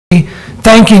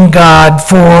thanking God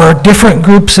for different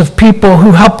groups of people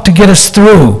who helped to get us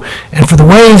through and for the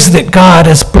ways that God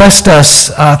has blessed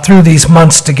us through these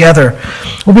months together.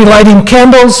 We'll be lighting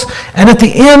candles, and at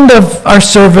the end of our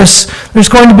service, there's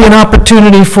going to be an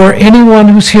opportunity for anyone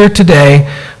who's here today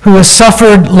who has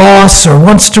suffered loss or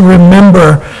wants to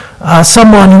remember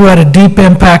someone who had a deep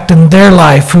impact in their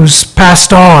life who's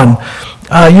passed on.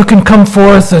 You can come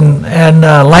forth and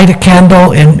light a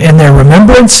candle in their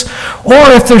remembrance,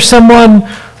 or if there's someone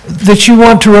that you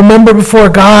want to remember before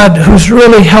God who's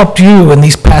really helped you in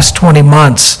these past 20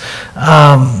 months,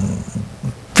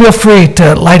 feel free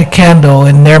to light a candle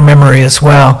in their memory as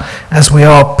well as we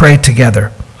all pray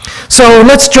together. So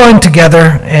let's join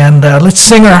together and let's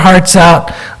sing our hearts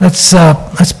out. Let's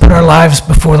put our lives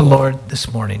before the Lord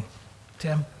this morning.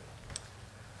 Tim?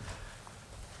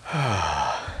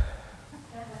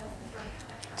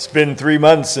 It's been 3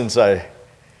 months since I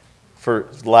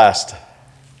last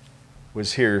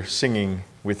was here singing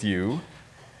with you.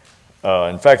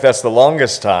 In fact, that's the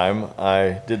longest time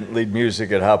I didn't lead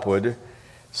music at Hopwood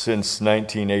since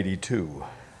 1982.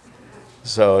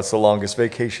 So it's the longest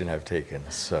vacation I've taken.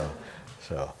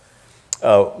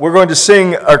 We're going to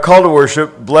sing our call to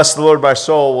worship, Bless the Lord My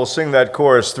Soul. We'll sing that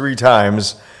chorus 3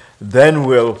 times. Then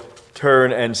we'll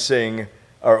turn and sing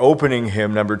our opening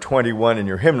hymn, number 21 in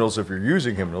your hymnals, if you're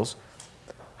using hymnals,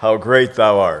 How Great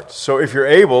Thou Art. So if you're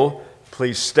able,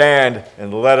 please stand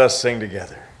and let us sing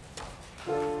together.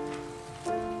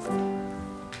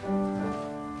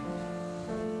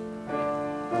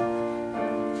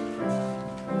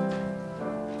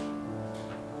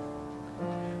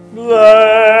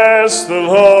 Bless the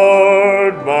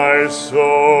Lord, my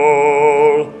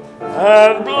soul,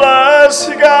 and bless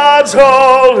God's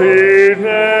holy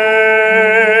name.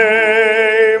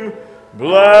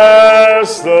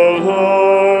 Bless the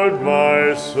Lord,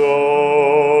 my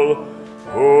soul,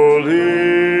 who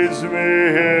leads me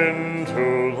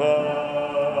into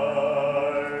life.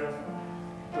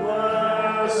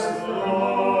 Bless the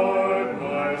Lord,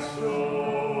 my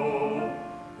soul,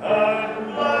 and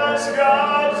bless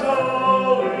God's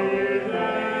holy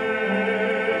name.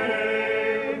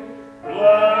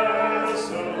 Bless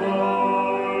the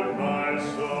Lord, my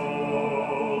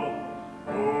soul,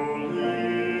 who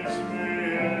leads me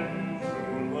into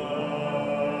life.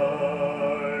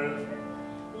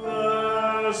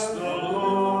 Bless the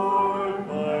Lord,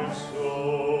 my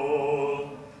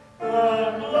soul,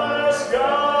 and bless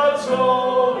God's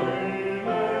holy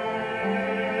name.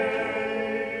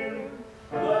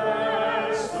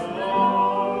 Bless the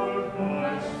Lord,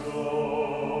 my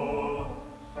soul,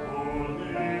 who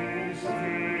leads me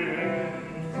into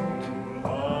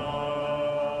life.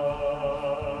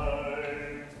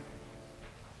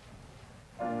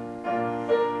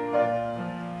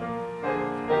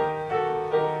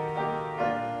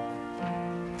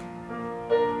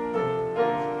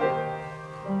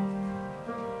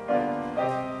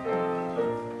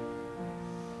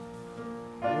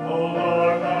 O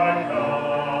Lord my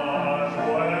God,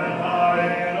 when I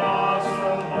in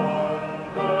awesome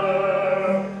wonder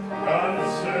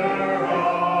consider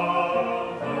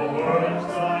all the works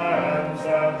thy hands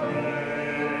have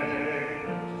made,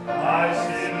 I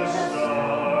see the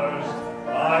stars,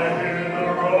 I hear the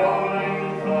rolling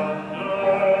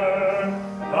thunder,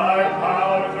 thy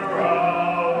power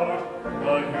throughout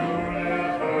the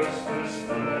universe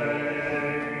displayed.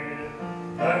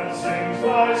 Then sings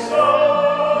my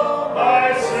soul, my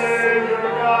Savior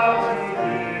God, to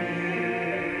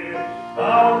thee.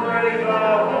 How great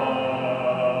thou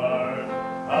art,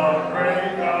 how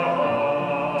great thou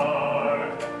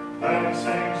art. Then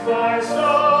sings my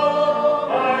soul,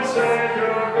 my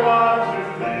Savior God, to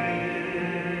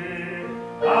thee.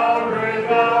 How great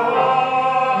thou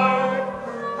art,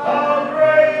 how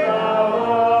great thou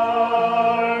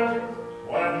art.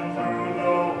 When through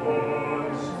the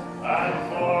woods and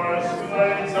forest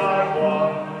glades I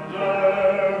wander,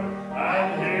 and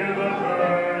hear the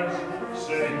birds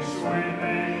sing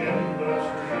sweetly in the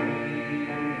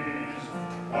trees.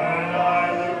 When I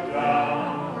look down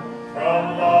from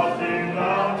lofty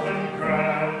mountain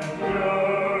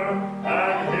grandeur,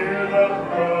 and hear the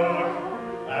brook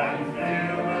and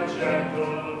feel the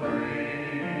gentle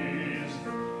breeze,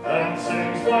 then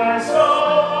sings my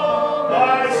soul,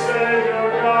 my Savior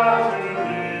God, to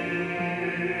thee.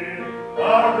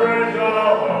 How great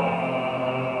thou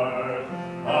art,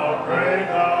 how great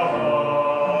thou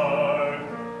art.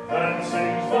 Then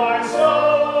sings my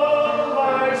soul,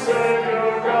 my Savior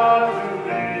God, to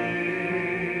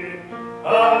thee.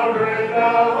 How great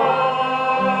thou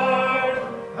art,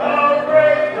 how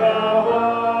great thou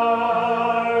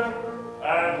art.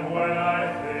 And when I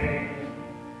think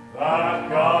that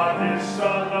God is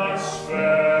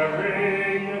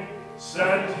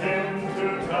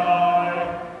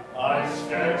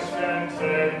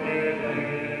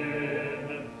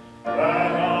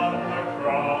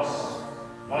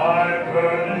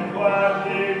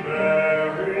gladly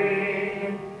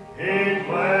bearing, he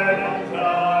bled and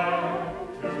died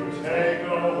to take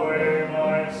away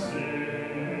my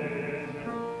sin.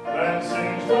 Then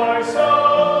sings my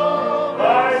soul,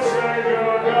 my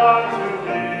Savior God, to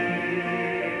thee.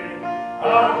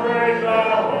 How great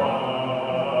thou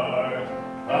art,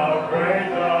 how great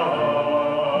thou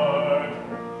art.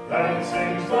 Then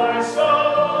sings my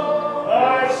soul,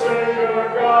 my Savior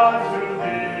God, to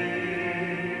thee.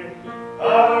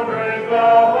 How great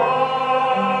thou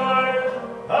art,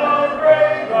 how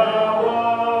great thou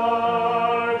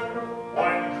art.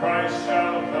 When Christ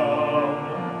shall come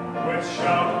with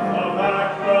shout of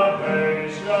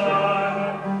acclamation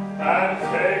and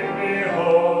take me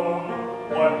home,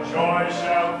 what joy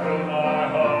shall fill my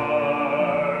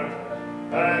heart.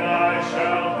 Then I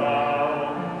shall bow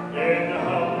in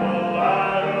humble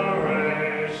adoration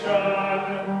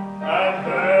and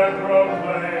there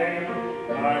proclaim,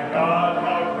 my God,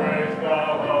 how great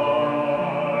thou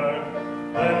art.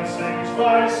 Then sings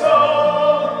my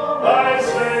soul, my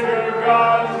Savior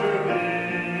God, to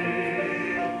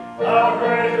thee. How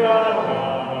great thou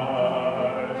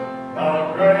art, how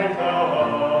great thou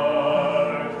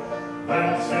art.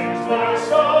 Then sings my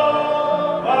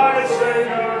soul, my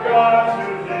Savior God, to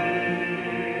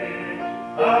thee.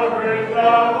 How great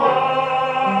thou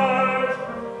art,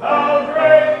 how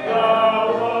great thou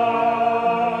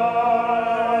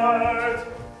art.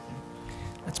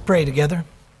 Let's pray together.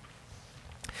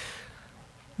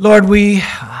 Lord, we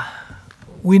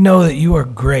know that you are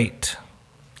great,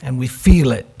 and we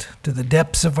feel it to the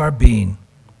depths of our being.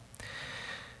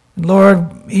 And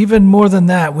Lord, even more than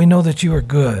that, we know that you are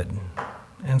good,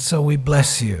 and so we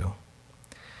bless you.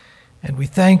 And we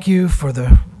thank you for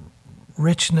the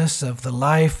richness of the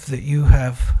life that you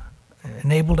have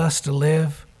enabled us to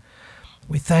live.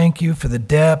 We thank you for the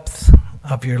depth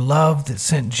of your love that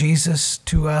sent Jesus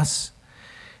to us.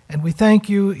 And we thank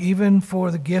you even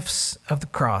for the gifts of the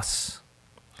cross.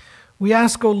 We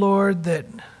ask, O Lord, that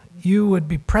you would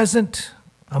be present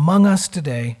among us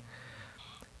today,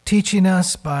 teaching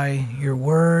us by your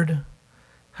word,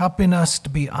 helping us to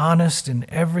be honest in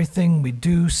everything we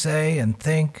do, say, and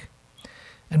think,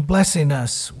 and blessing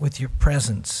us with your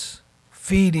presence,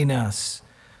 feeding us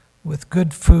with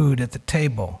good food at the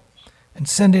table, and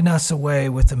sending us away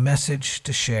with a message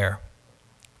to share.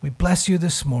 We bless you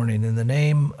this morning in the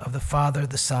name of the Father,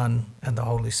 the Son, and the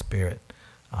Holy Spirit.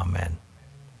 Amen.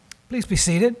 Please be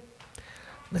seated.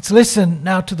 Let's listen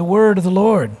now to the word of the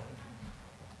Lord.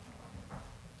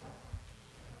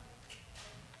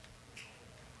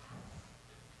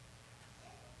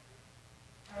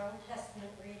 Our Old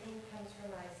Testament reading comes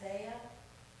from Isaiah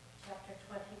chapter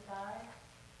 25,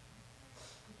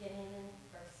 beginning in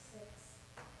verse 6.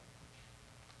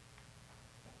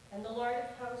 And the Lord of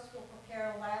hosts will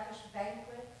prepare a lavish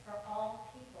banquet for all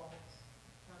peoples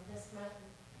on this mountain.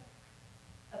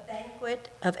 A banquet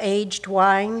of aged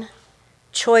wine,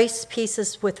 choice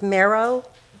pieces with marrow,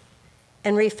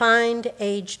 and refined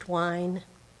aged wine.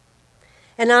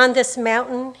 And on this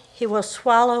mountain he will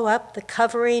swallow up the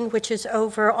covering which is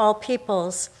over all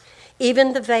peoples,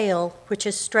 even the veil which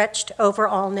is stretched over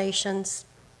all nations.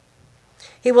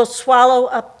 He will swallow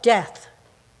up death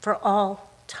for all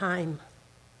time.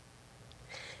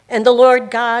 And the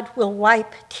Lord God will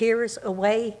wipe tears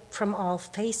away from all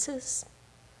faces,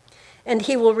 and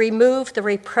he will remove the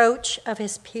reproach of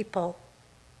his people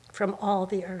from all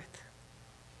the earth.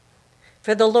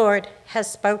 For the Lord has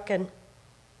spoken.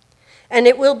 And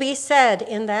it will be said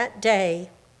in that day,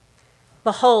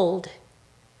 behold,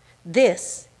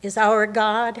 this is our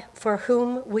God for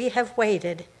whom we have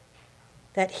waited,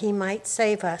 that he might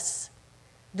save us.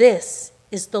 This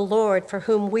is the Lord for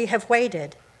whom we have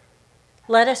waited.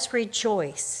 Let us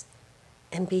rejoice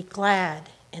and be glad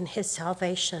in his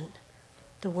salvation.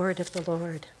 The word of the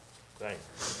Lord.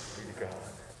 Thanks be to God.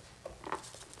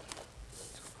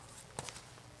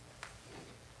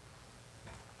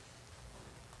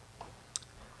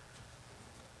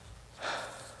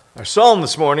 Our psalm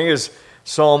this morning is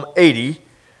Psalm 80,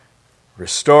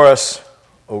 Restore Us,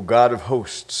 O God of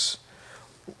Hosts.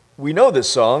 We know this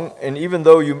song, and even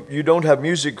though you don't have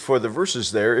music for the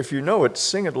verses there, if you know it,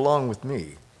 sing it along with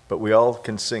me. But we all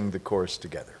can sing the chorus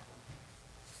together.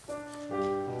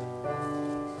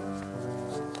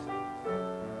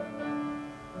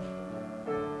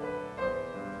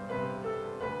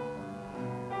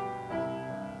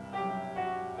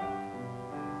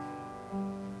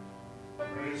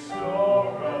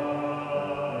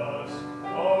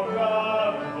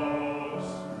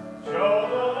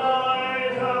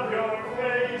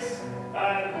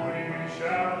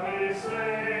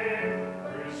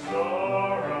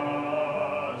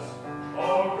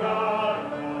 Oh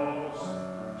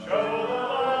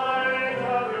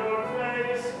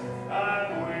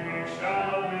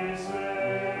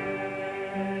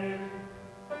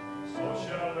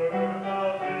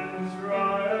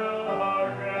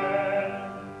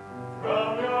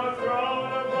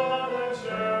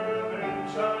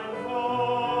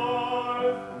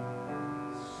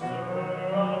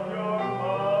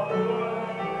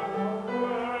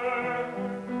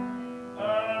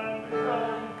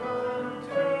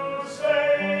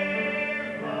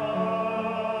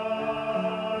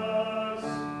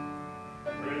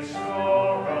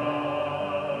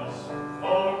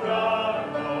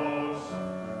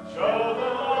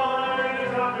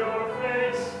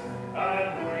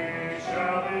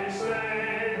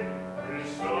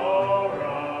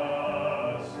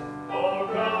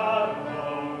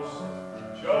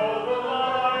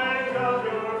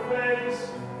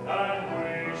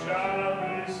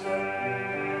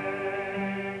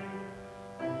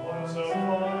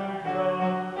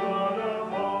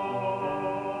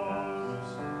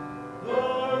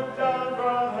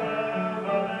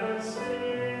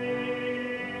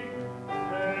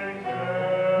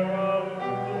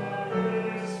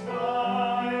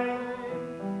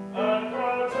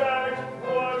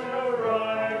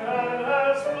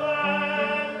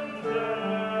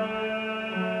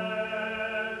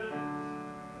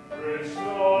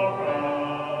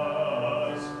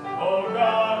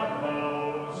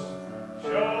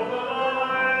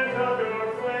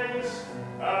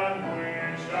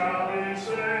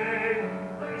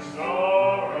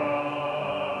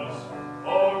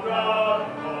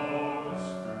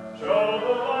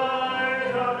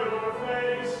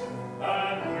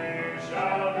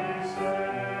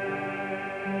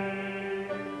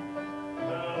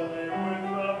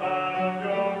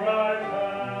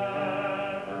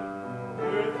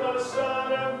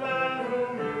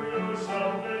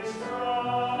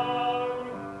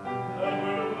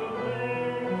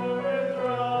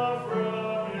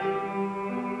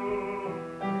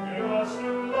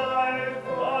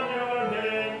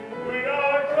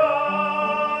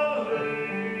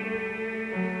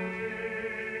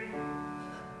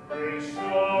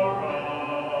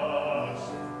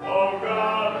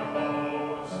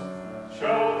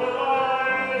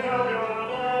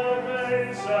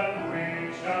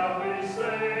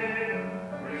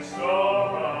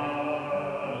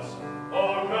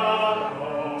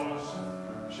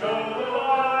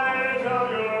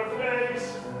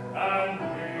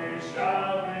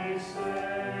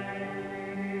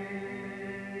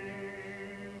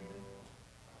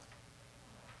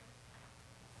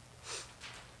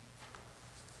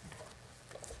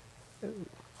I'm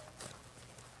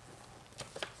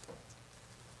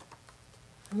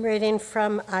reading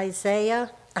from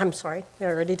Isaiah. I'm sorry, I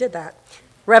already did that.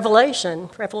 Revelation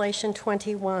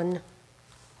 21.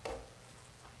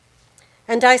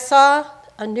 And I saw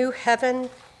a new heaven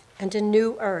and a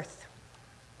new earth.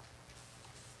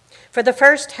 For the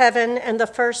first heaven and the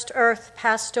first earth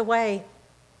passed away,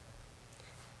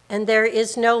 and there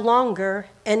is no longer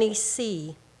any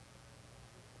sea.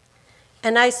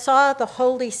 And I saw the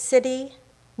holy city,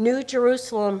 New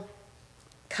Jerusalem,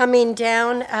 coming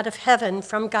down out of heaven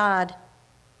from God,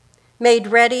 made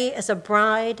ready as a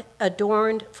bride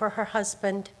adorned for her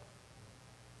husband.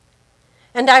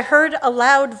 And I heard a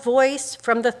loud voice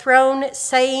from the throne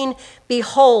saying,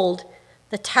 "Behold,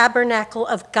 the tabernacle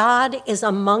of God is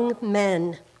among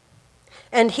men,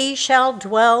 and he shall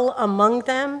dwell among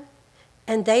them,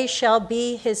 and they shall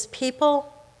be his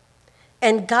people,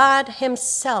 and God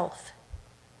himself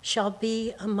shall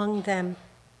be among them.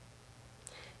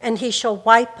 And he shall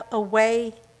wipe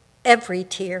away every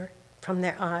tear from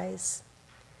their eyes.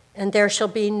 And there shall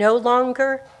be no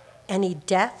longer any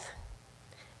death,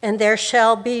 and there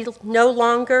shall be no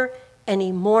longer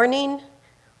any mourning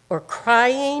or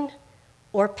crying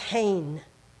or pain.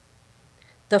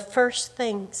 The first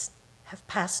things have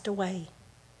passed away."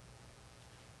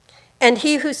 And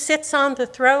he who sits on the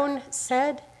throne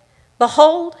said,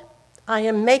 "Behold, I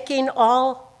am making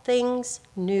all things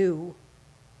new."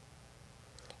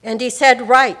 And he said,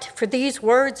 "Write, for these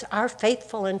words are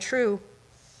faithful and true."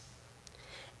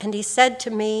 And he said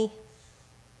to me,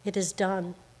 "It is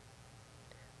done.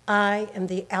 I am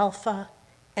the Alpha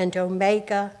and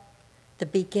Omega, the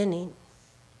beginning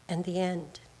and the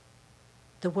end."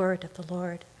 The word of the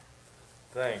Lord.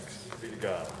 Thanks be to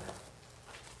God.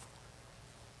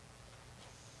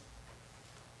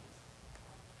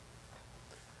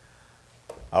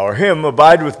 Our hymn,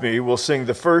 "Abide With Me," will sing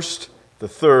the first, the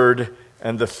third,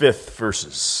 and the fifth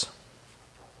verses.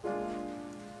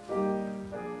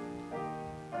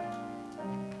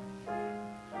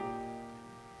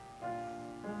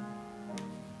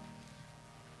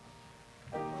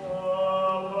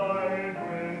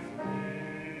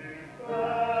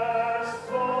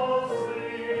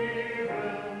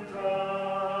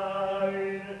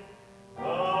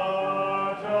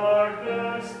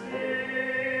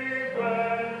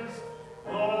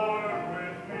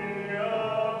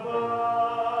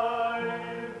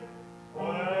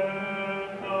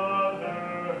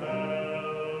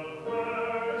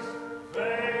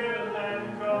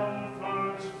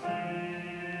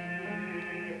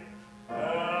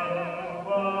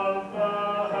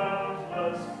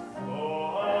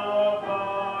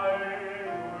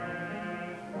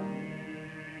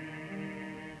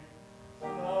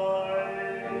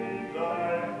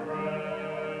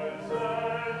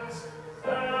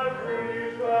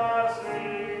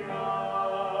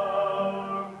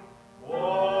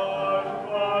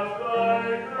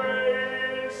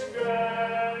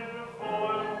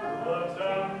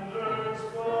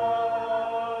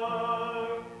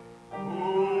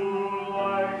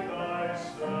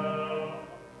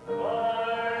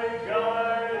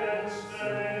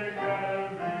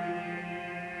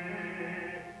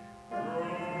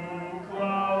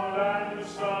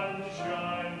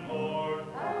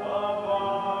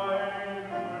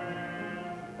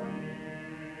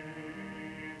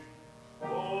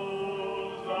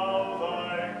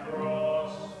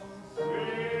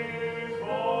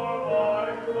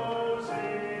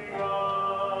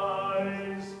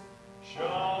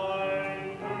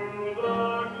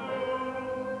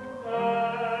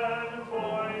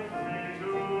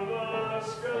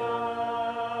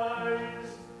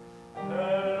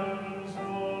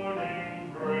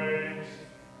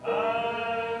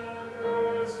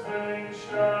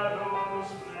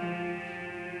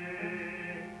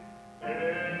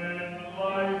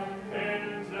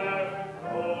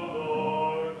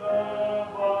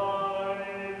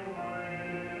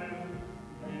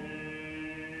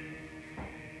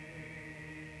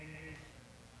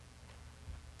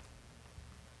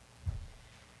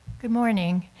 Good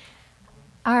morning.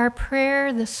 Our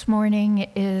prayer this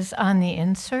morning is on the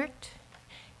insert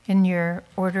in your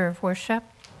order of worship.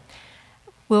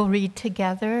 We'll read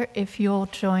together. If you'll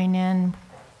join in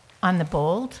on the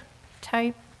bold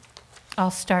type, I'll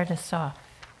start us off.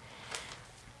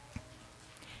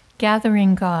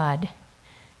 Gathering God,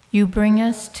 you bring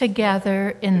us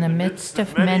together in the midst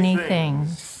of many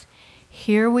things.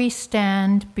 Here we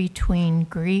stand between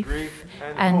grief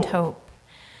and hope.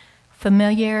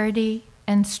 Familiarity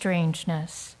and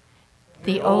strangeness,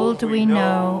 the old we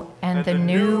know and the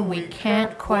new we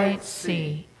can't quite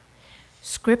see.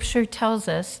 Scripture tells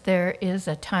us there is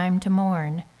a time to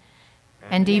mourn,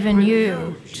 And even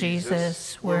you,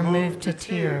 Jesus, were moved to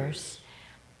tears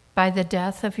by the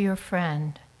death of your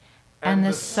friend and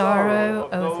the sorrow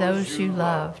of those you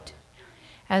loved.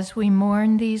 As we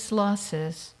mourn these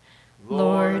losses,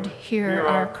 Lord, hear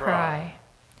our cry.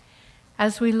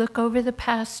 As we look over the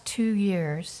past 2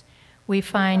 years, we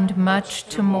find much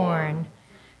to mourn,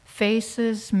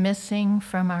 faces missing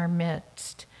from our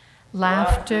midst,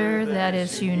 laughter that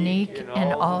is unique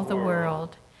in all the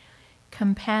world,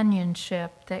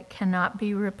 companionship that cannot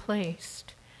be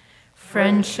replaced,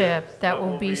 friendship that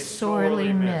will be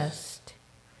sorely missed.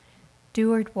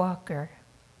 Duard Walker,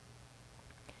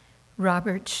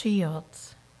 Robert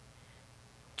Shields,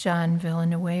 John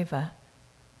Villanueva,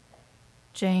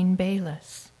 Jane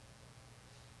Bayless,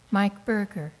 Mike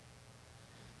Berger,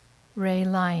 Ray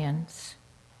Lyons,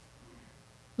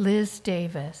 Liz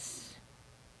Davis,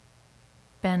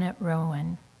 Bennett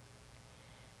Rowan,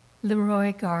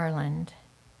 Leroy Garland,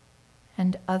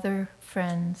 and other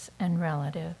friends and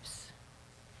relatives.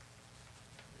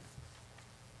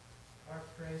 Mark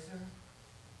Fraser.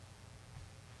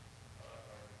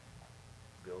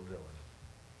 Bill Dillon.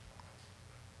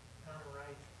 Connor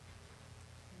Wright.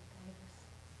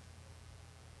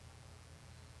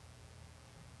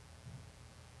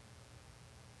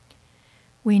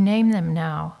 We name them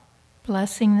now,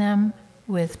 blessing them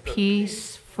with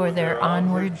peace for their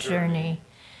onward journey,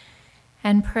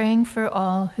 and praying for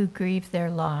all who grieve their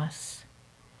loss.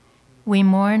 We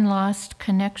mourn lost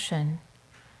connection,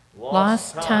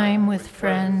 lost time with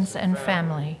friends and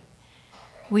family.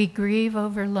 We grieve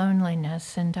over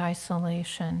loneliness and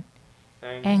isolation,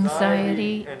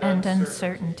 anxiety and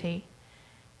uncertainty,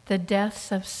 the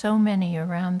deaths of so many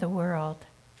around the world,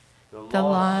 the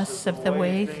loss of the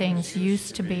way things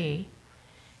used to be.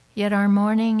 Yet our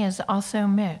mourning is also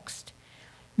mixed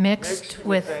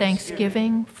with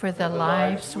thanksgiving for the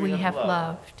lives we have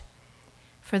loved,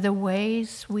 for the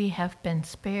ways we have been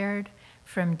spared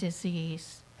from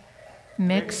disease,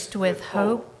 mixed with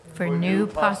hope for new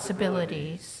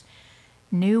possibilities,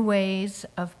 new ways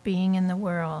of being in the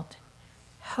world,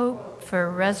 hope for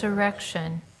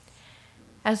resurrection.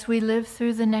 As we live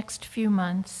through the next few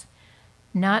months,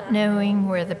 not knowing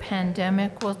where the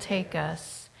pandemic will take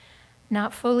us,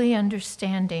 not fully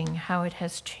understanding how it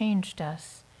has changed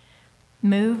us,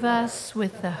 move us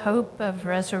with the hope of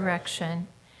resurrection.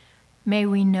 May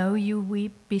we know you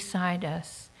weep beside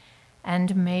us,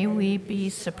 and may we be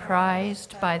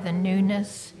surprised by the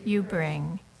newness you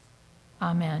bring.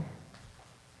 Amen.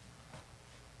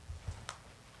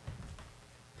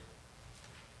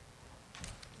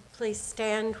 Please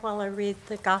stand while I read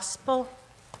the gospel.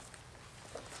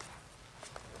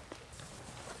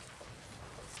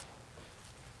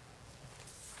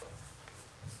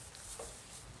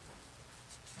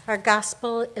 Our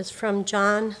gospel is from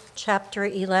John chapter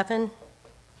 11.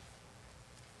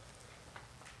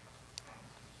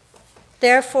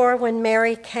 Therefore, when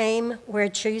Mary came where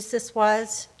Jesus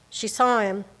was, she saw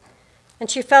him, and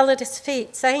she fell at his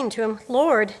feet, saying to him,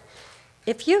 "Lord,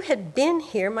 if you had been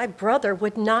here, my brother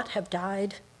would not have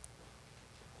died."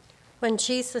 When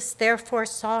Jesus therefore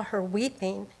saw her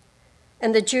weeping,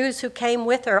 and the Jews who came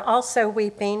with her also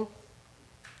weeping,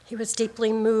 he was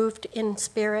deeply moved in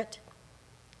spirit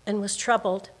and was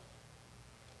troubled.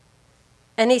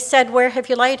 And he said, "Where have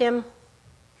you laid him?"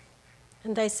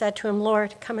 And they said to him,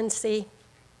 "Lord, come and see."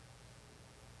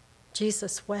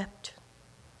 Jesus wept.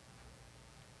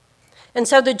 And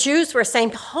so the Jews were saying,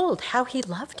 "Behold, how he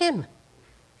loved him."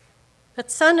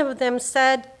 But some of them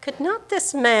said, "Could not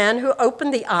this man who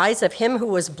opened the eyes of him who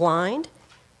was blind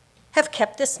have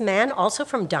kept this man also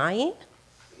from dying?"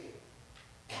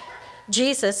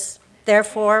 Jesus,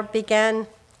 therefore, began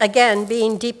again,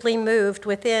 being deeply moved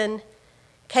within,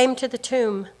 came to the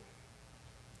tomb.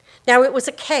 Now it was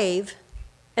a cave,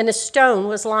 and a stone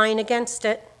was lying against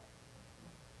it.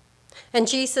 And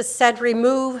Jesus said,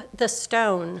 "Remove the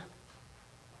stone."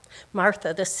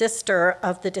 Martha, the sister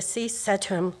of the deceased, said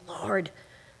to him, "Lord,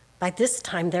 by this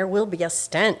time there will be a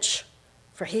stench,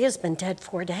 for he has been dead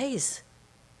 4 days."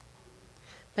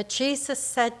 But Jesus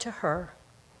said to her,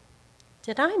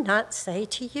 "Did I not say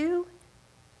to you,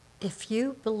 if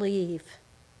you believe,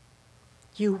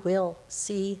 you will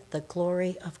see the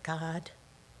glory of God?"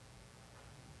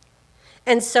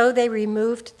 And so they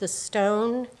removed the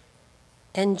stone,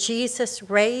 and Jesus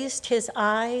raised his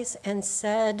eyes and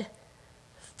said,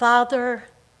 "Father,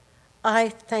 I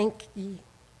thank thee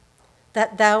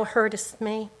that thou heardest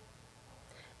me,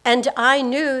 and I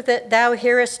knew that thou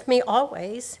hearest me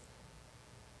always,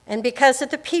 and because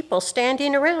of the people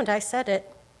standing around I said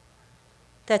it,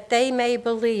 that they may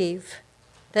believe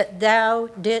that thou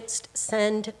didst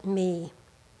send me."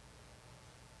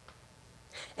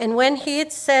 And when he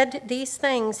had said these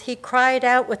things, he cried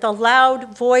out with a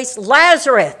loud voice,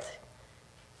 "Lazarus,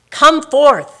 come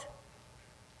forth!"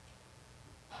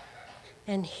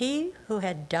 And he who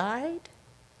had died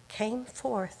came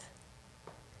forth,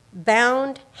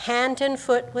 bound hand and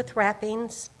foot with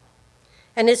wrappings,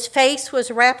 and his face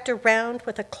was wrapped around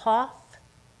with a cloth.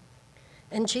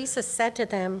 And Jesus said to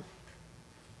them,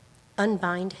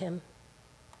 "Unbind him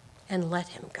and let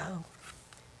him go."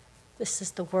 This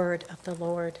is the word of the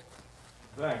Lord.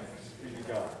 Thanks be to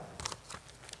God.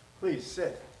 Please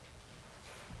sit.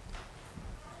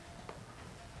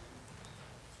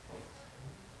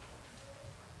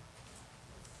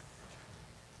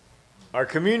 Our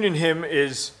communion hymn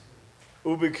is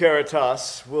Ubi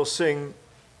Caritas. We'll sing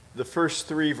the first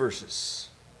 3 verses.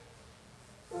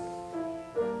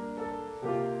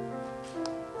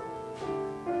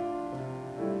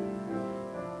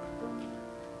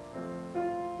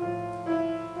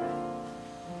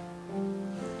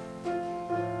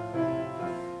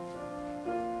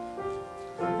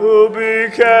 Ubi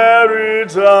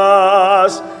Caritas,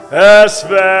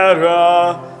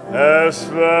 Espera,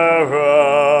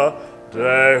 Espera,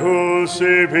 Deus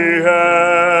ibi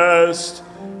est,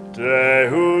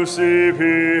 Deus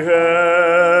ibi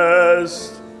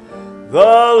est.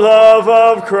 The love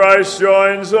of Christ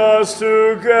joins us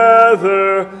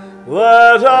together.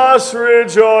 Let us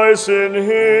rejoice in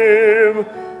him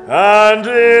and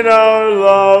in our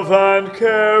love and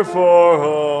care for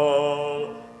all.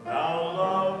 Now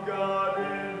love God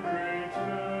in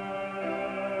return.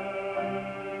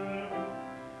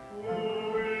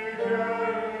 Ubi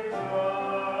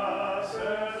caritas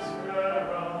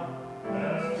espera,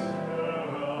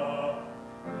 espera,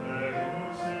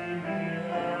 Deus ibi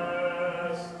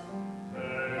est,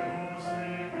 Deus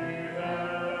ibi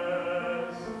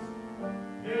est.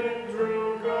 In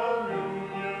true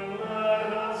communion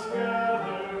let us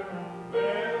gather,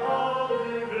 may all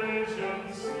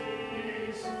divisions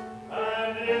cease,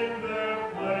 and in their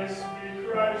place be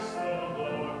Christ the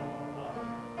Lord,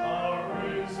 our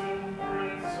risen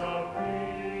Prince of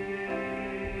Peace.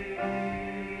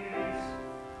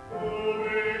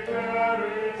 Ubi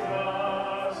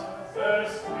caritas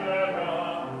espera,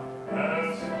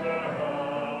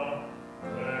 espera,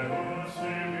 Deus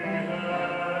ibi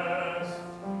est,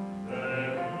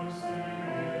 Deus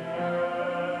ibi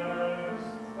est.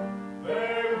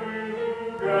 May we who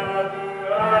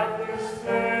gather at this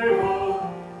table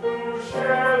to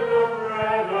share the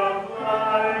bread of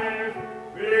life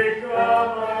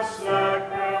become a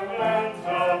sacrament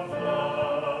of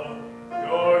love,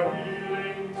 your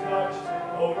healing touch,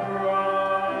 O Christ.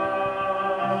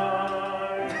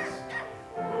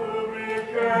 Ubi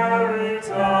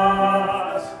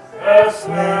caritas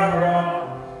espera,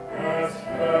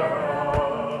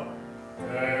 espera,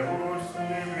 Deus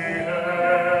ibi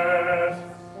est,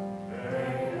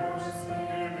 Deus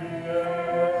ibi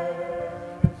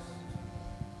est.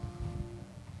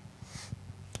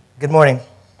 Good morning.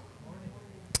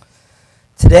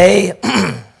 Today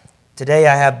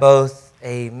I have both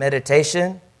a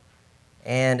meditation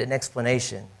and an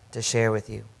explanation to share with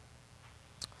you.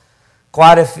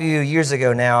 Quite a few years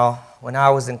ago now, when I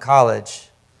was in college,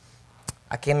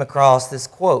 I came across this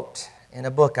quote in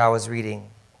a book I was reading.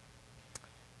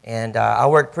 And I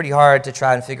worked pretty hard to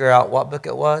try and figure out what book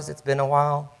it was. It's been a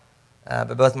while.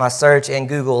 But both my search and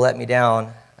Google let me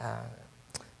down.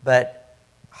 But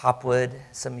Hopwood,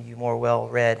 some of you more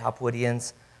well-read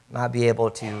Hopwoodians, might be able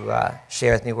to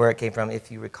share with me where it came from if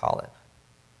you recall it.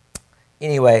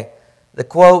 Anyway, the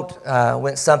quote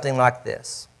went something like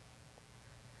this.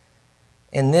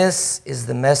 And this is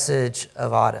the message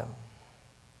of autumn,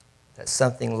 that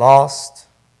something lost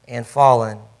and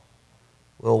fallen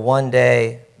will one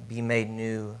day be made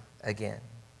new again.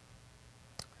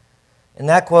 And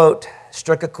that quote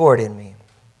struck a chord in me,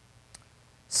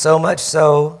 so much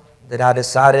so that I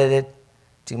decided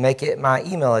to make it my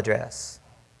email address.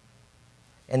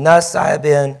 And thus I have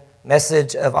been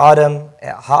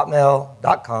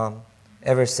messageofautumn@hotmail.com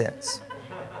ever since.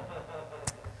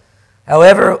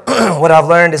 However, what I've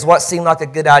learned is what seemed like a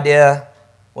good idea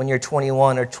when you're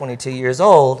 21 or 22 years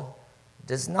old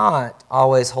does not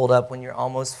always hold up when you're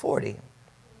almost 40.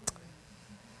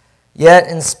 Yet,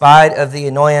 in spite of the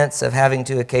annoyance of having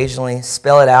to occasionally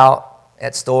spell it out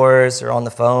at stores or on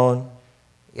the phone,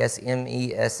 yes,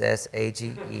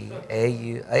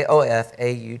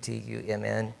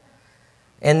 MESSAGEAUFAUTUMN,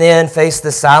 and then face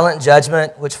the silent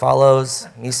judgment which follows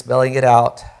me spelling it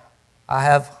out, I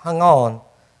have hung on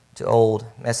to old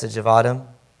Message of Autumn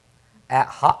at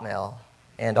Hotmail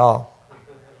and all.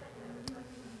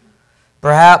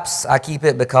 Perhaps I keep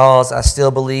it because I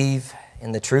still believe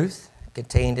in the truth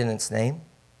contained in its name.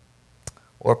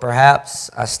 Or perhaps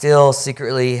I still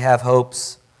secretly have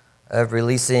hopes of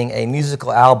releasing a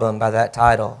musical album by that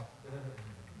title.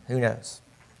 Who knows?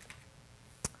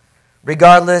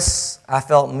 Regardless, I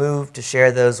felt moved to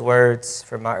share those words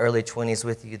from my early 20s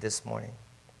with you this morning.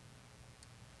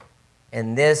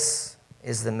 And this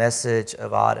is the message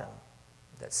of autumn,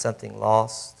 that something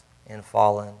lost and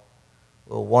fallen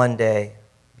will one day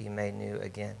be made new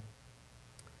again.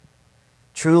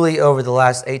 Truly, over the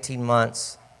last 18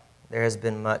 months, there has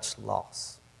been much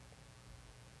loss.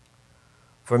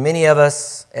 For many of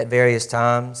us, at various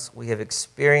times, we have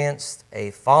experienced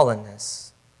a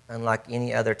fallenness unlike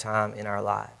any other time in our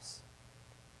lives.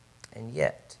 And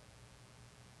yet,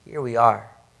 here we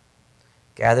are,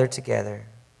 gathered together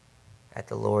at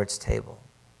the Lord's table.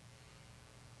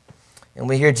 And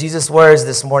we hear Jesus' words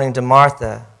this morning to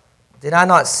Martha, "Did I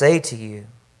not say to you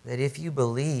that if you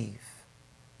believe,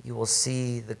 you will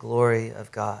see the glory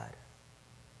of God?"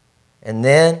 And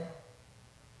then,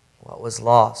 what was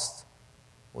lost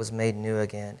was made new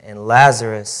again, and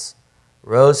Lazarus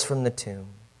rose from the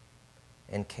tomb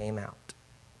and came out.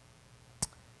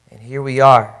 And here we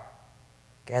are,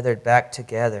 gathered back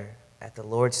together at the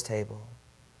Lord's table.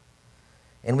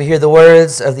 And we hear the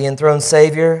words of the enthroned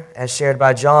Savior, as shared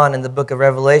by John in the book of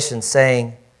Revelation,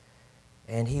 saying,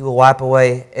 "And he will wipe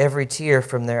away every tear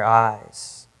from their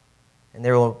eyes, and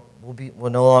there will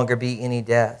no longer be any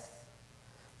death.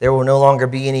 There will no longer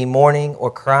be any mourning or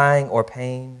crying or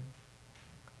pain.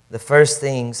 The first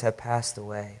things have passed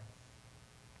away."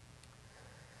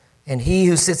 And he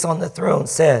who sits on the throne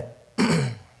said,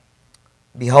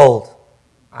 "Behold,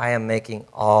 I am making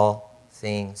all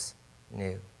things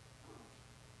new."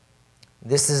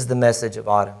 This is the message of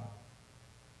autumn.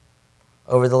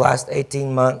 Over the last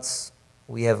 18 months,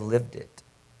 we have lived it.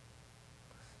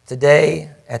 Today,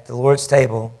 at the Lord's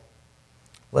table,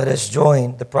 let us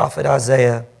join the prophet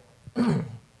Isaiah in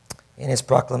his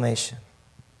proclamation.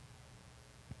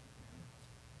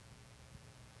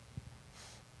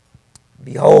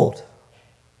 "Behold,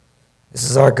 this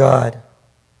is our God,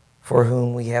 for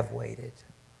whom we have waited,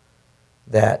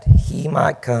 that he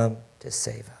might come to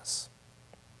save us."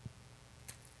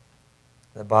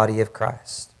 The body of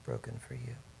Christ broken for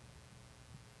you.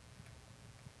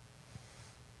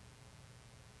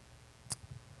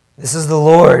 This is the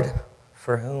Lord,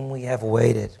 for whom we have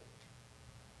waited.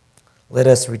 Let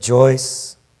us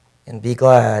rejoice and be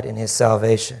glad in his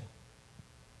salvation.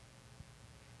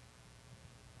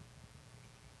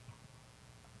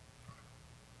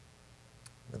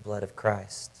 The blood of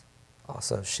Christ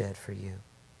also shed for you.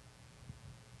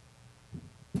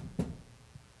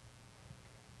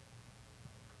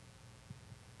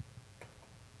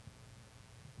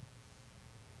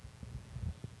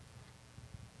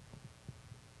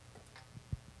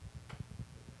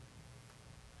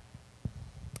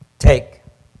 Take,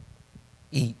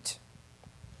 eat,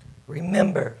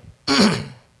 remember,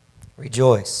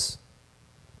 rejoice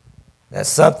that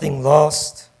something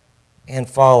lost and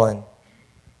fallen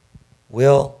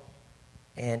will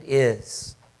and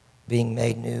is being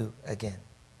made new again.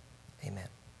 Amen.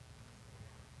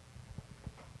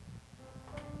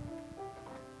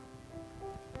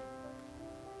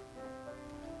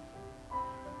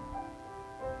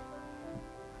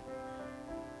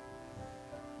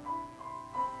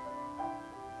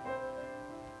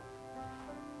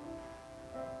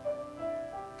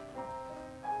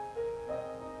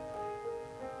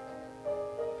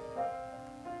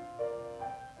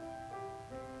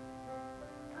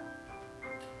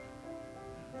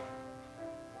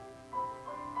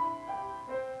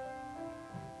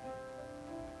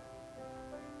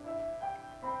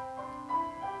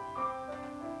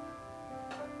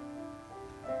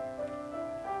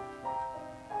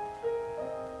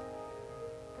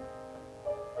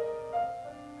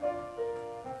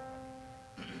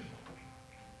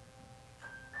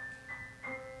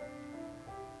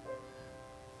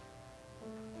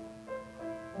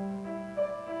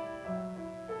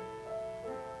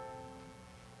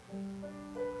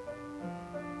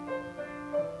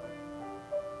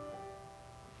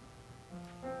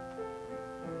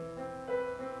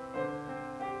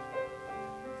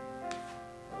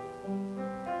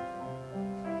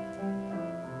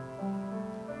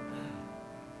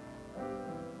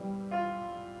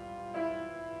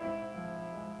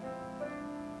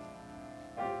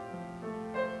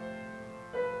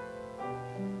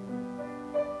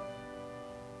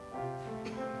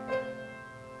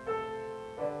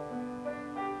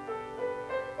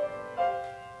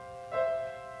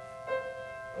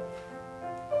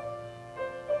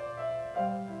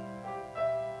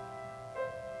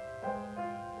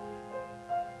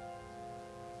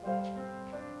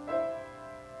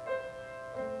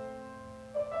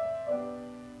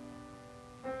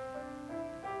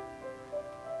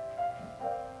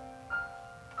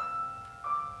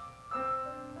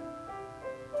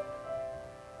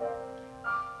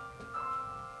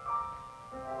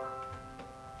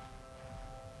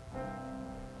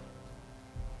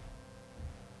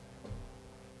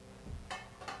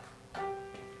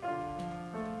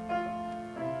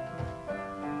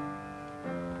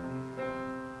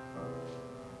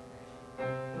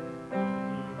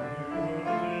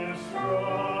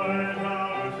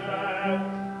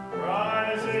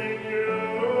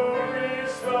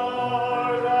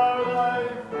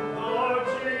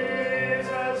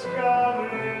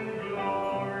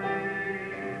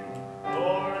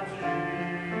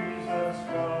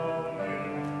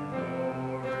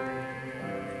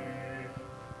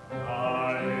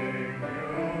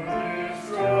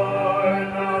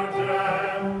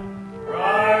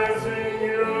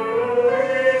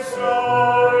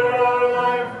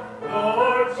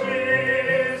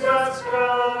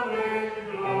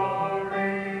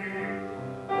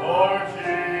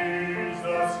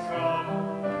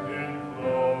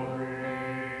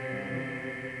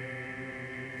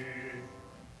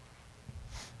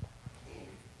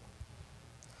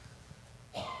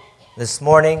 This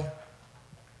morning,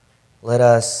 let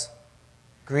us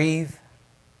grieve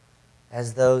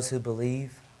as those who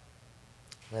believe.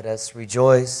 Let us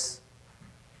rejoice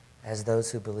as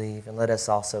those who believe, and let us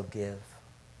also give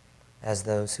as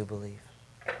those who believe.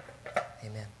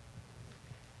 Amen.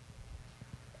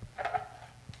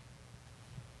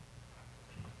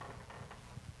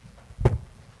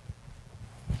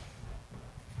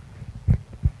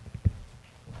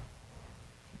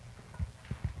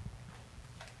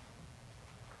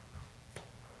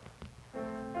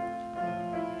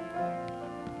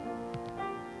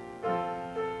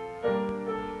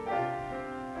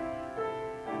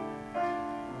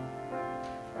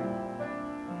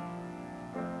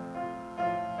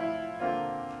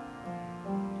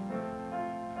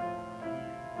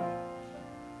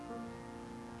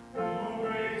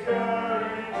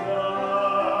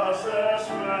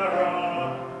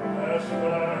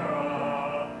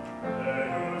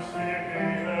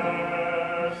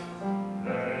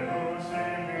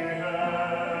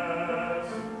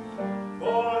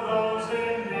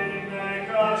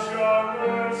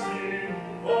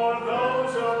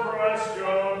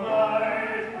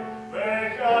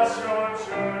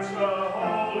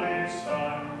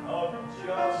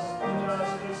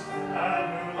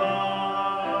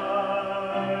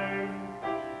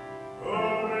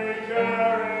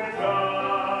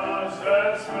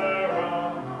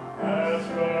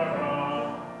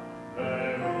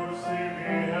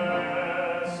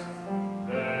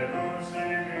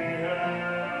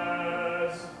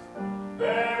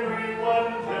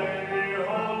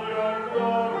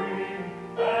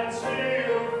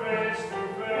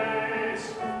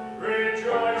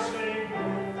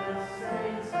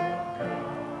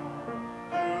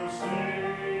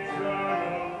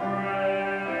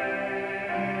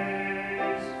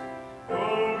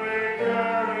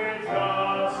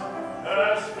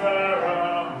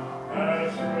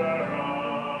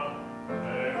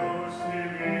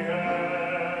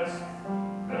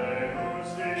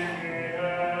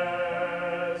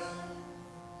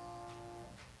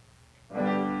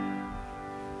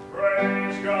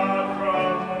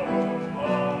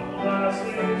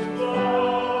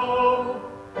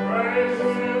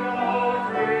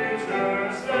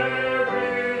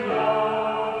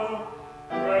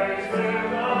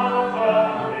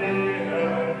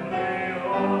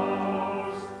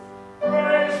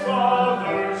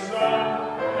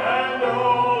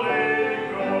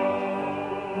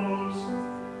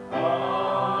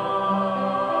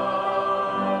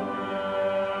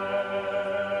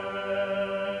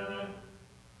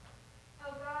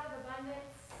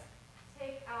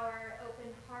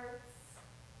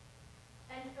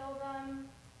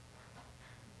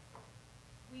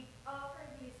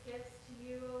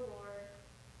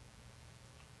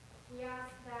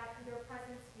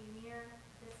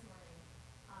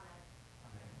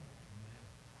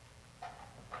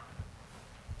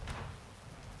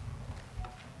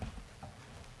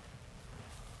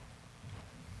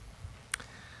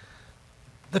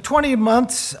 The 20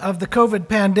 months of the COVID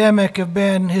pandemic have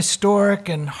been historic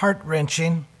and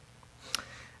heart-wrenching.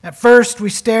 At first, we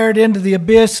stared into the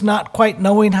abyss, not quite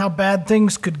knowing how bad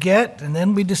things could get, and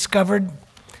then we discovered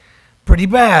pretty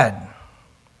bad.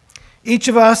 Each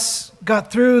of us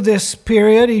got through this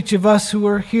period, each of us who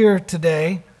are here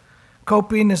today,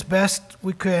 coping as best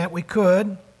we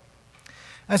could.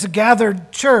 As a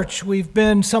gathered church, we've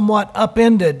been somewhat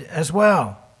upended as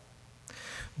well.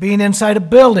 Being inside a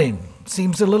building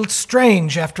seems a little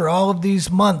strange after all of these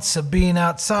months of being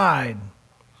outside.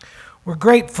 We're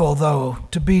grateful, though,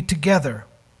 to be together,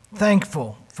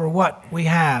 thankful for what we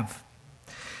have.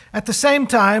 At the same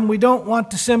time, we don't want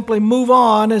to simply move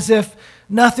on as if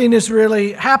nothing has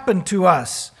really happened to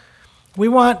us. We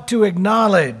want to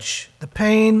acknowledge the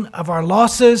pain of our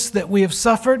losses that we have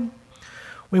suffered.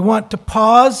 We want to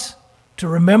pause, to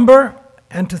remember,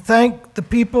 and to thank the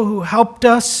people who helped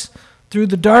us through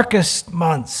the darkest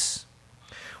months.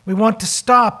 We want to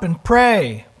stop and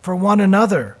pray for one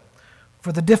another,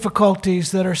 for the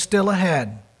difficulties that are still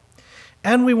ahead.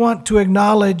 And we want to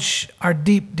acknowledge our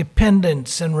deep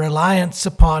dependence and reliance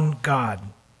upon God.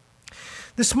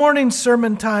 This morning's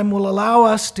sermon time will allow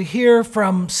us to hear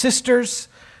from sisters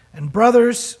and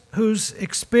brothers whose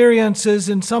experiences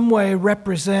in some way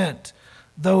represent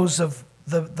those of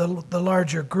the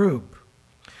larger group.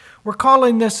 We're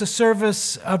calling this a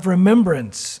service of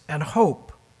remembrance and hope.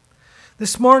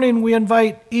 This morning, we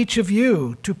invite each of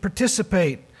you to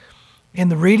participate in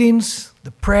the readings,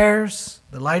 the prayers,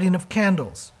 the lighting of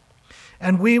candles.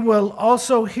 And we will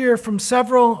also hear from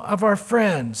several of our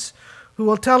friends who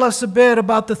will tell us a bit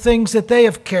about the things that they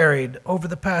have carried over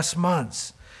the past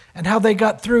months and how they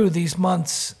got through these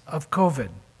months of COVID.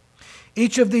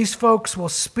 Each of these folks will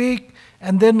speak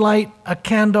and then light a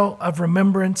candle of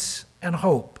remembrance and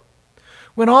hope.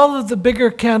 When all of the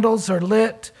bigger candles are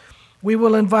lit, we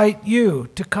will invite you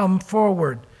to come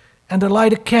forward and to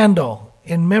light a candle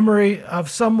in memory of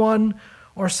someone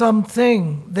or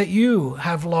something that you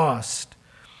have lost.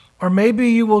 Or maybe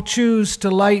you will choose to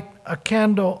light a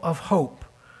candle of hope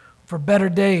for better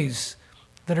days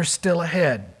that are still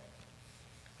ahead.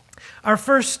 Our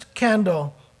first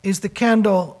candle is the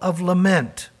candle of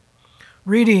lament.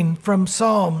 Reading from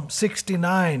Psalm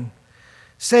 69,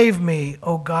 "Save me,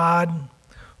 O God,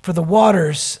 for the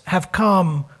waters have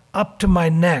come up to my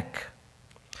neck.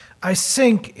 I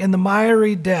sink in the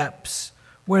miry depths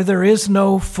where there is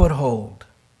no foothold.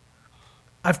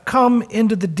 I've come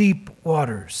into the deep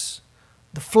waters.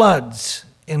 The floods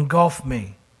engulf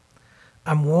me.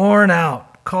 I'm worn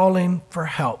out calling for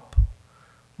help.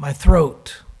 My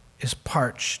throat is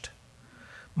parched.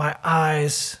 My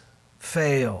eyes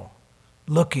fail,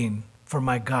 looking for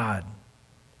my God."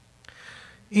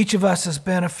 Each of us has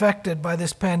been affected by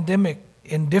this pandemic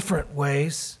in different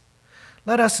ways.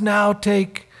 Let us now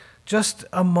take just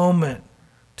a moment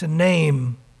to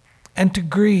name and to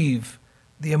grieve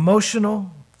the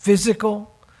emotional,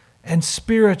 physical, and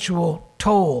spiritual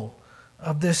toll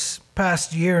of this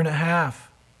past year and a half.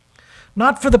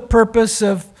 Not for the purpose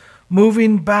of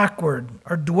moving backward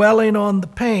or dwelling on the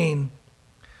pain,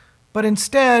 but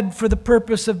instead for the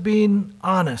purpose of being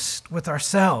honest with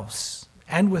ourselves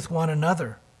and with one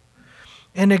another.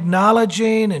 In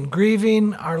acknowledging and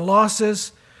grieving our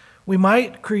losses, we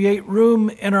might create room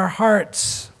in our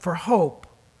hearts for hope,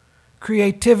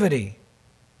 creativity,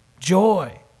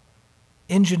 joy,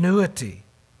 ingenuity.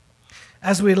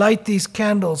 As we light these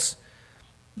candles,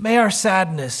 may our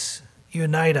sadness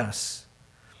unite us.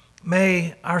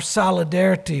 May our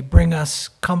solidarity bring us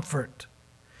comfort.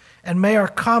 And may our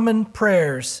common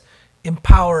prayers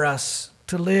empower us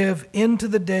to live into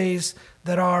the days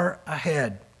that are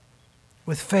ahead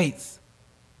with faith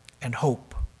and hope.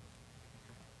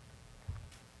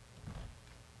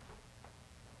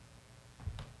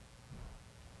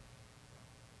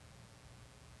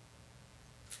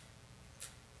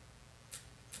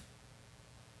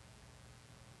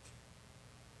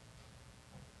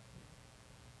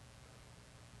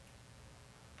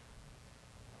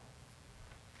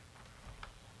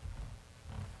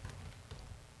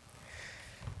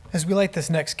 As we light this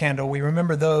next candle, we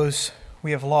remember those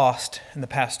we have lost in the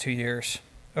past 2 years.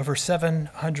 Over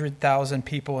 700,000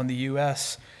 people in the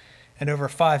U.S. and over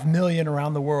 5 million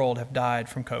around the world have died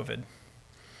from COVID.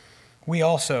 We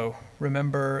also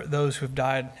remember those who have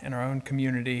died in our own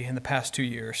community in the past 2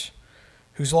 years,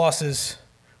 whose losses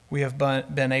we have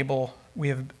been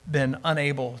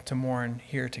unable to mourn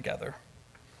here together.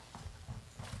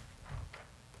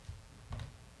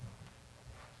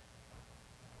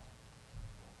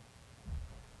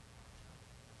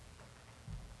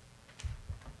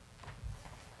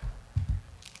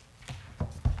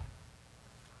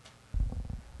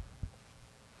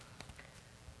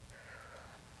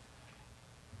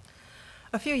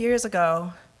 A few years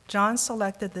ago, John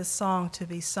selected this song to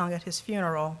be sung at his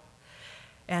funeral,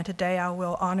 and today I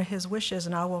will honor his wishes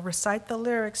and I will recite the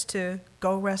lyrics to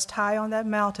 "Go Rest High on That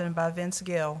Mountain" by Vince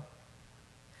Gill.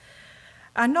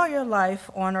 I know your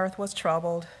life on earth was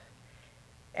troubled,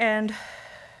 and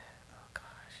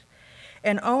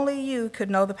only you could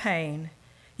know the pain.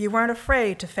 You weren't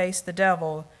afraid to face the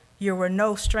devil. You were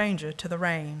no stranger to the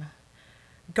rain.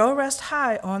 Go rest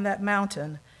high on that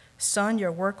mountain. Son,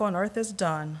 your work on earth is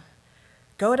done.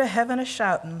 Go to heaven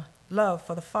a-shouting, love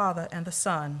for the Father and the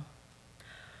Son.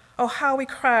 Oh, how we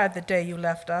cried the day you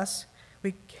left us.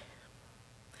 We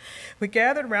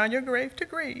gathered round your grave to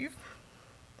grieve.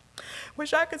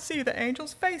 Wish I could see the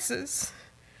angels' faces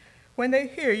when they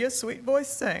hear your sweet voice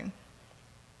sing.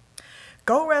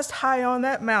 Go rest high on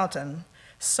that mountain.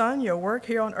 Son, your work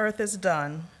here on earth is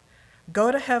done.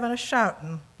 Go to heaven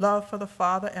a-shouting, love for the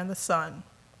Father and the Son.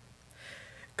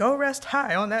 Go rest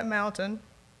high on that mountain.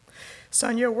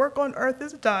 Son, your work on earth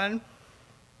is done.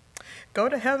 Go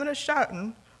to heaven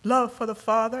a-shouting, love for the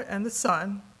Father and the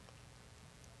Son.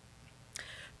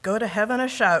 Go to heaven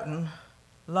a-shouting,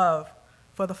 love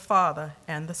for the Father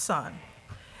and the Son.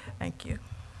 Thank you.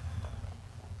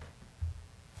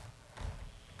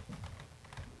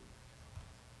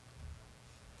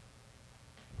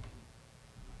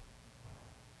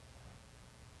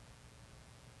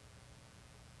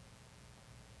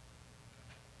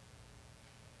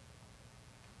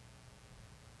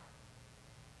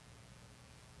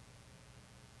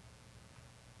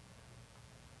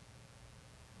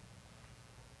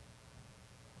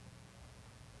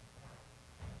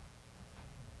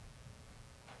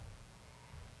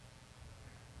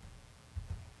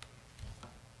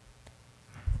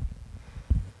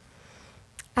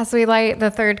 As we light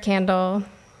the third candle,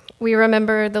 we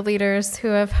remember the leaders who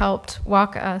have helped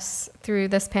walk us through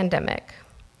this pandemic.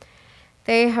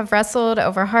 They have wrestled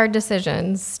over hard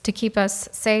decisions to keep us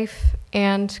safe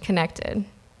and connected.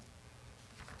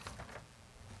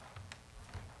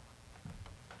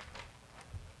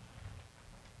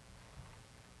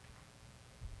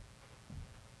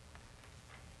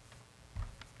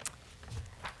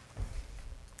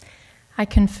 I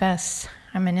confess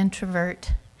I'm an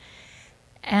introvert,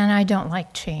 and I don't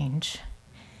like change.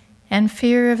 And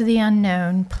fear of the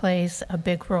unknown plays a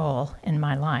big role in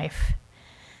my life.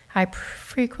 I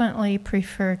frequently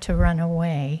prefer to run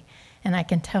away, and I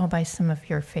can tell by some of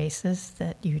your faces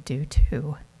that you do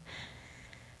too.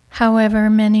 However,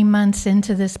 many months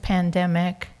into this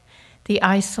pandemic, the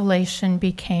isolation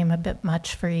became a bit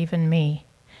much for even me.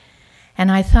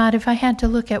 And I thought if I had to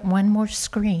look at one more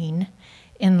screen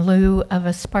in lieu of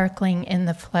a sparkling in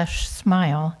the flesh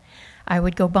smile, I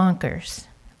would go bonkers,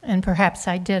 and perhaps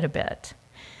I did a bit.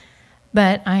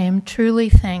 But I am truly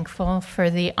thankful for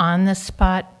the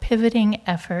on-the-spot pivoting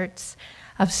efforts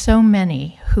of so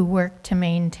many who work to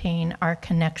maintain our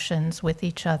connections with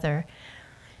each other,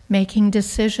 making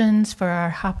decisions for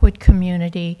our Hopwood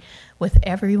community with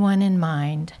everyone in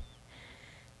mind.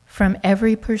 From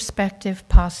every perspective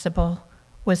possible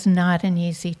was not an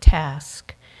easy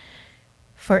task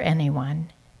for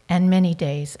anyone, and many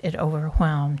days it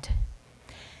overwhelmed.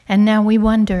 And now we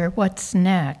wonder what's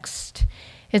next.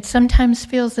 It sometimes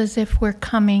feels as if we're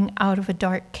coming out of a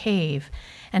dark cave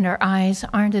and our eyes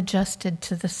aren't adjusted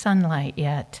to the sunlight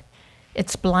yet.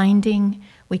 It's blinding,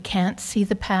 we can't see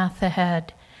the path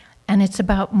ahead, and it's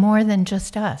about more than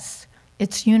just us.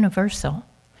 It's universal.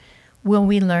 Will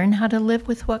we learn how to live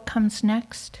with what comes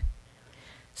next?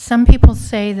 Some people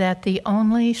say that the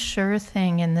only sure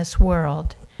thing in this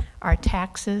world are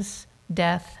taxes,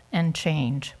 death, and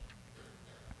change.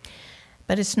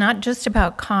 But it's not just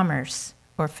about commerce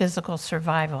or physical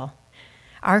survival.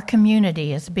 Our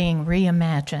community is being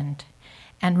reimagined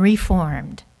and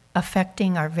reformed,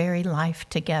 affecting our very life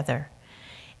together.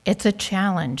 It's a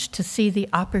challenge to see the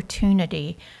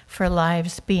opportunity for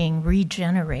lives being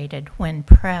regenerated when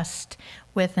pressed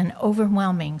with an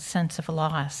overwhelming sense of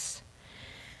loss.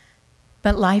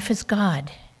 But life is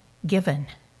God-given,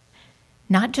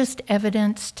 not just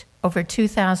evidenced over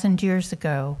 2,000 years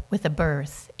ago with a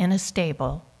birth in a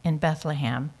stable in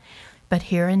Bethlehem, but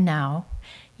here and now,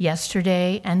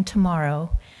 yesterday and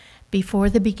tomorrow, before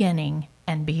the beginning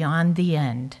and beyond the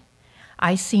end.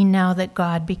 I see now that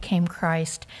God became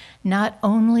Christ not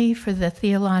only for the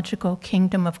theological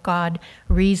kingdom of God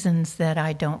reasons that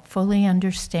I don't fully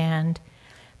understand,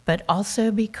 but also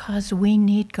because we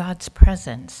need God's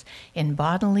presence in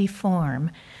bodily form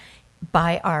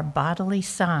by our bodily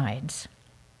sides.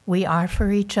 We are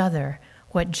for each other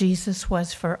what Jesus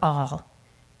was for all,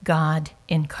 God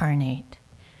incarnate.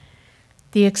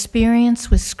 The experience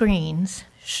with screens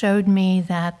showed me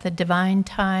that the divine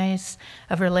ties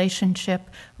of relationship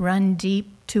run deep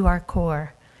to our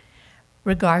core.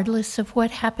 Regardless of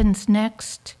what happens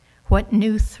next, what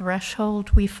new threshold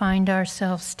we find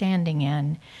ourselves standing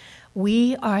in,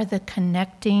 we are the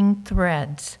connecting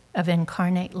threads of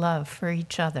incarnate love for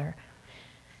each other.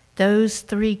 Those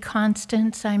three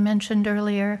constants I mentioned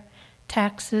earlier,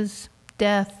 taxes,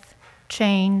 death,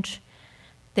 change,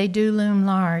 they do loom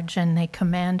large and they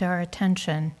command our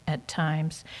attention at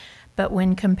times, but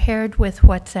when compared with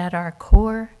what's at our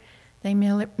core, they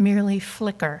merely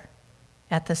flicker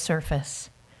at the surface.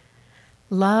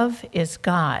 Love is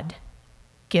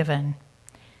God-given.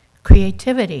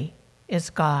 Creativity is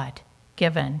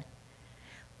God-given.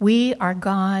 We are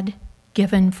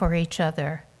God-given for each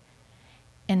other,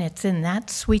 and it's in that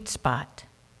sweet spot.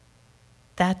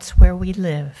 That's where we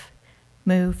live,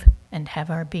 move, and have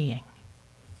our being.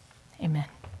 Amen.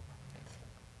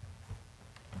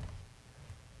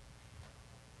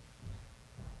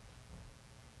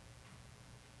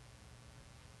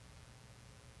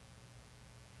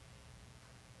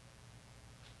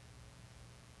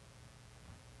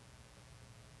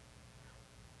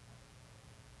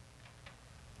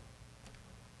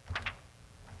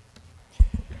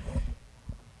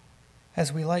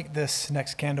 As we light this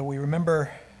next candle, we remember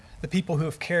the people who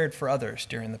have cared for others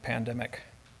during the pandemic.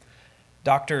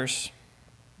 Doctors,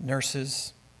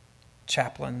 nurses,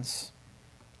 chaplains,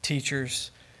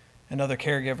 teachers, and other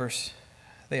caregivers.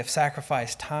 They have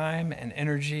sacrificed time and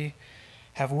energy,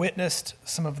 have witnessed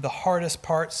some of the hardest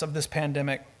parts of this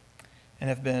pandemic, and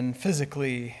have been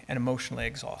physically and emotionally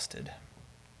exhausted.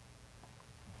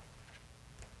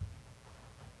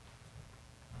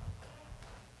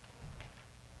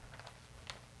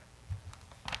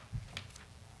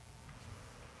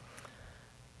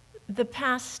 The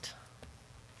past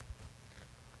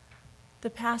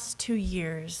 2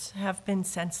 years have been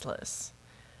senseless.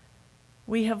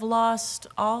 We have lost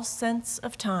all sense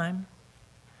of time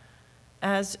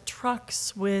as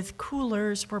trucks with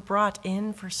coolers were brought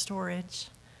in for storage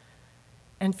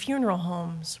and funeral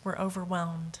homes were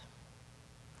overwhelmed.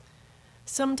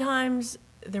 Sometimes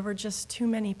there were just too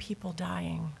many people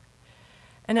dying,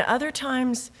 and at other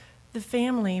times the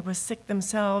family was sick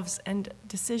themselves and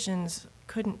decisions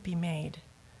couldn't be made.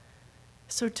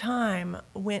 So time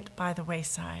went by the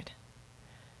wayside.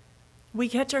 We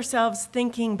catch ourselves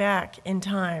thinking back in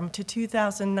time to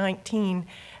 2019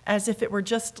 as if it were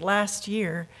just last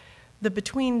year, the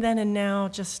between then and now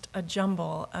just a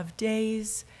jumble of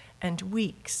days and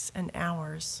weeks and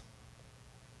hours.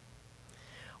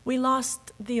 We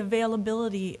lost the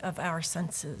availability of our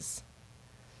senses.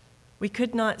 We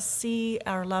could not see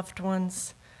our loved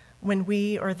ones when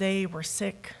we or they were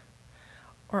sick,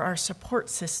 or our support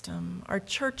system, our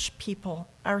church people,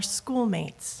 our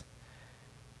schoolmates.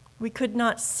 We could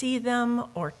not see them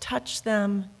or touch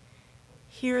them,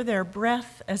 hear their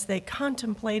breath as they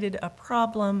contemplated a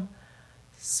problem,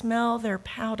 smell their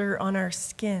powder on our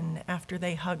skin after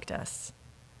they hugged us.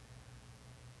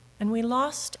 And we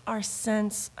lost our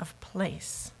sense of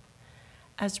place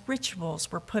as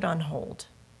rituals were put on hold.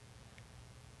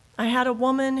 I had a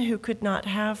woman who could not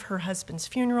have her husband's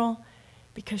funeral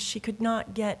because she could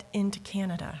not get into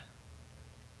Canada.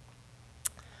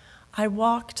 I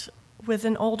walked with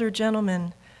an older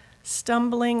gentleman,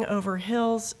 stumbling over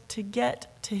hills to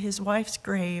get to his wife's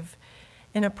grave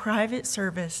in a private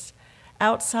service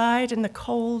outside in the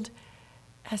cold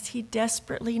as he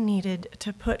desperately needed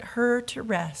to put her to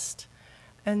rest,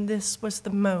 and this was the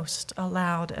most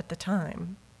allowed at the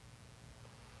time.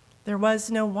 There was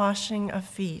no washing of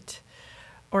feet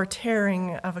or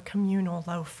tearing of a communal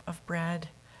loaf of bread.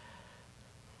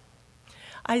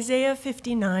 Isaiah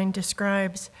 59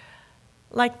 describes,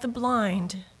 like the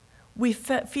blind, we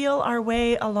feel our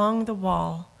way along the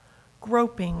wall,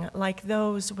 groping like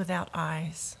those without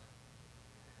eyes.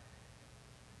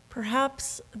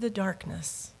 Perhaps the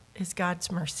darkness is God's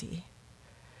mercy,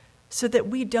 so that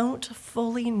we don't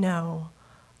fully know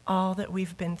all that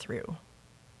we've been through.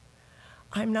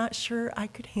 I'm not sure I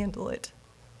could handle it.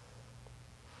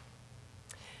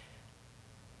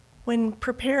 When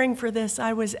preparing for this,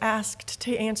 I was asked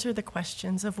to answer the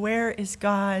questions of where is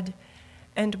God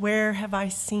and where have I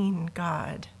seen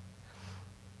God?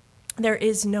 There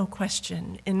is no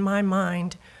question in my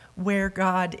mind where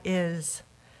God is.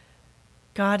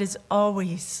 God is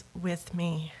always with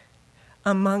me,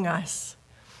 among us,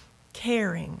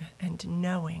 caring and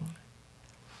knowing.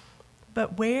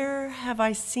 But where have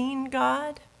I seen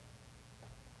God?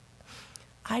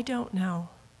 I don't know.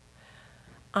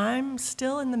 I'm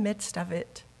still in the midst of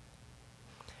it.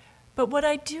 But what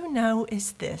I do know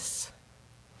is this: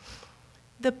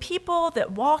 the people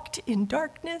that walked in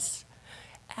darkness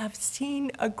have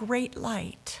seen a great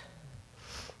light.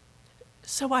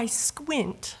 So I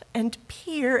squint and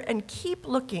peer and keep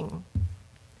looking,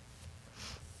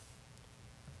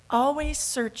 always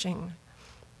searching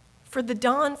for the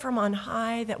dawn from on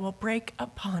high that will break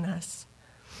upon us,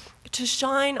 to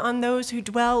shine on those who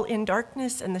dwell in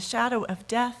darkness and the shadow of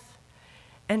death,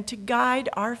 and to guide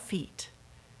our feet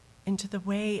into the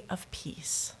way of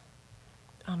peace.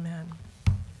 Amen.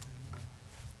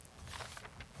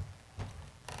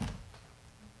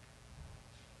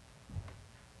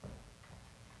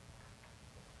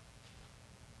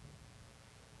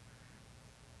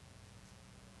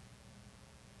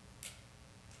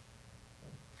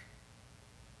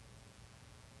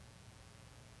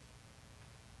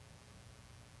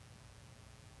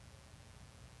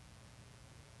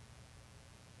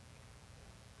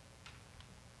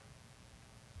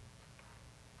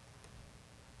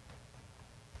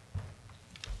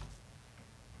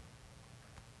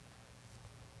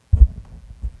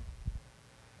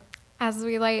 As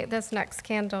we light this next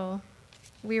candle,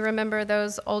 we remember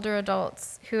those older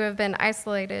adults who have been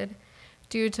isolated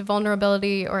due to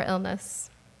vulnerability or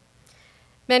illness.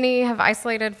 Many have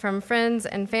isolated from friends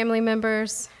and family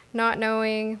members, not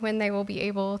knowing when they will be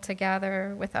able to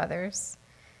gather with others.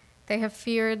 They have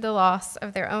feared the loss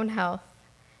of their own health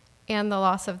and the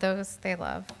loss of those they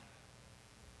love.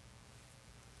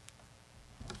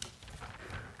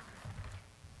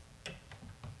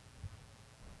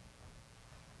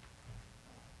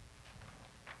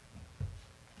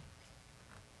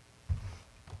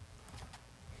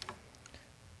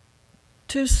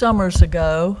 Two summers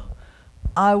ago,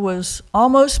 I was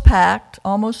almost packed,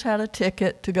 almost had a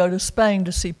ticket to go to Spain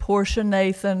to see Portia,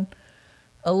 Nathan,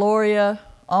 Eloria,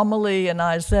 Amalie, and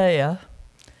Isaiah.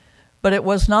 but it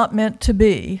was not meant to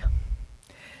be.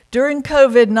 During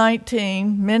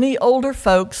COVID-19, many older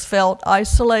folks felt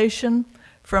isolation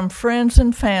from friends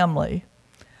and family.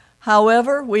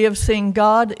 However, we have seen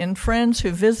God in friends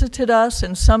who visited us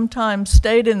and sometimes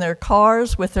stayed in their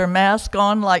cars with their mask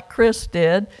on like Chris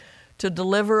did to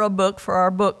deliver a book for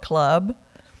our book club,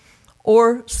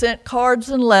 or sent cards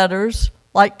and letters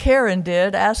like Karen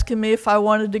did asking me if I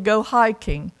wanted to go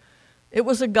hiking. It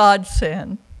was a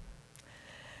godsend.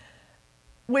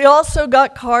 We also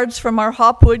got cards from our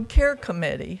Hopwood Care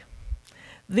Committee.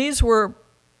 These were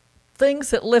things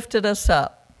that lifted us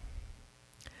up.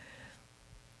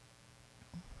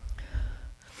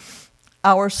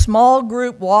 Our small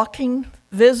group walking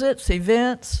visits,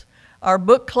 events, our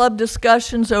book club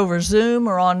discussions over Zoom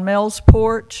or on Mel's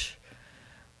porch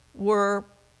were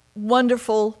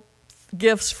wonderful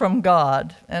gifts from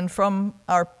God and from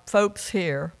our folks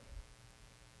here.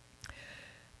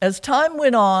 As time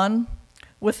went on,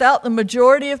 without the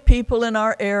majority of people in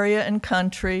our area and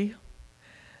country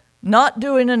not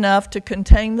doing enough to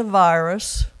contain the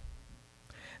virus,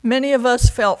 many of us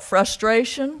felt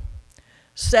frustration,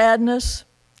 sadness,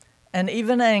 and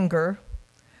even anger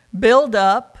build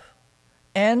up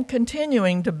and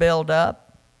continuing to build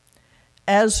up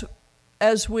as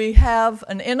we have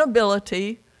an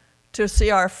inability to see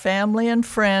our family and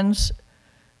friends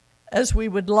as we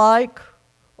would like,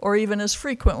 or even as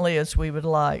frequently as we would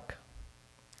like.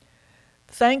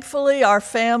 Thankfully, our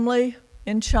family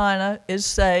in China is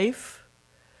safe.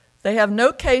 They have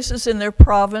no cases in their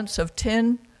province of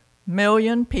 10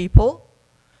 million people.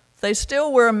 They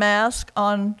still wear a mask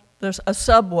on a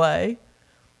subway.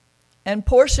 And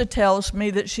Portia tells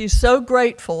me that she's so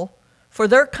grateful for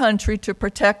their country to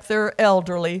protect their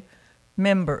elderly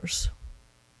members.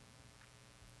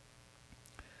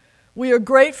 We are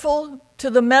grateful to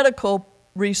the medical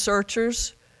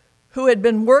researchers who had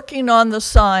been working on the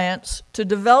science to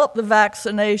develop the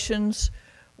vaccinations,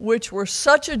 which were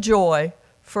such a joy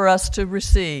for us to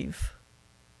receive.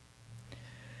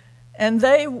 And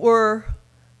they were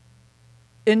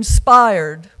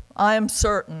inspired, I am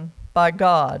certain, by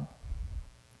God.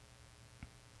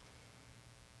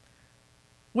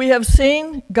 We have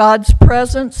seen God's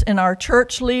presence in our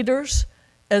church leaders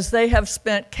as they have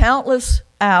spent countless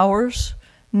hours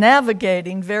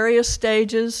navigating various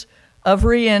stages of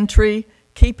reentry,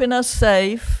 keeping us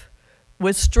safe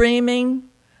with streaming,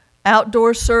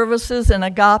 outdoor services in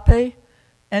Agape,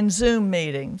 and Zoom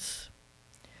meetings.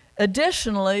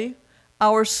 Additionally,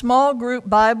 our small group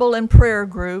Bible and prayer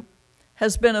group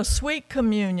has been a sweet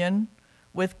communion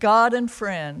with God and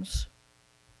friends.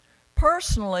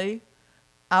 Personally,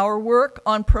 our work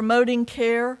on promoting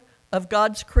care of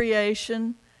God's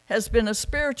creation has been a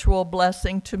spiritual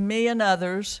blessing to me and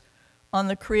others on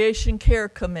the Creation Care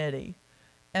Committee.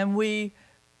 And we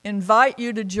invite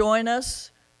you to join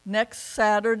us next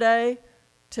Saturday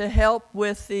to help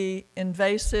with the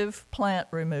invasive plant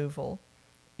removal,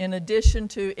 in addition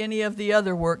to any of the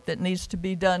other work that needs to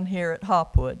be done here at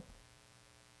Hopwood.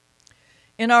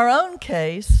 In our own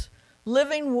case,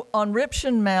 living on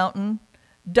Ripshin Mountain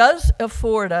does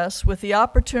afford us with the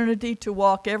opportunity to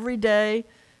walk every day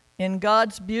in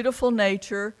God's beautiful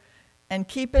nature and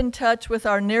keep in touch with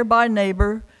our nearby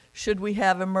neighbor should we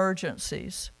have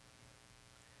emergencies.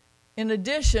 In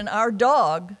addition, our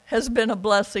dog has been a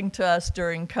blessing to us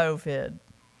during COVID.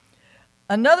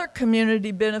 Another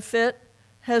community benefit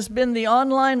has been the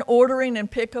online ordering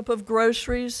and pickup of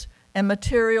groceries and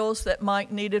materials that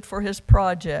Mike needed for his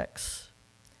projects,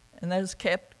 and that has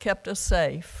kept us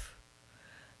safe.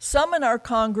 Some in our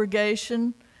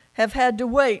congregation have had to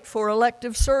wait for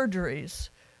elective surgeries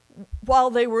while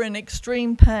they were in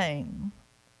extreme pain.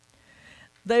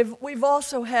 We've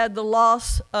also had the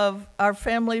loss of our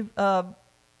family,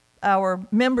 our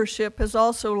membership has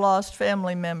also lost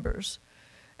family members.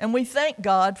 And we thank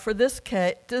God for this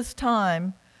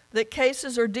time that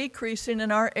cases are decreasing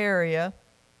in our area,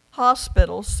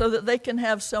 hospitals, so that they can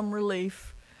have some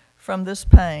relief from this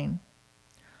pain.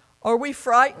 Are we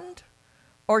frightened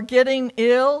or getting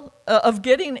ill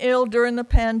during the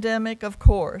pandemic? Of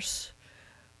course.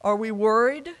 Are we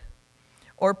worried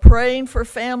or praying for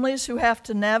families who have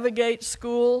to navigate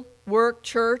school, work,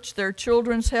 church, their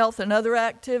children's health, and other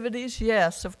activities?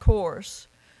 Yes, of course.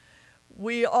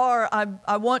 We are.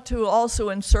 I want to also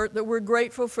insert that we're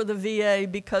grateful for the VA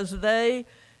because they,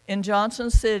 in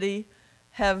Johnson City,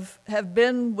 have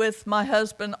been with my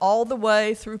husband all the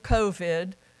way through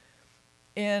COVID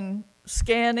in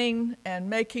scanning and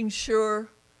making sure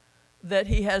that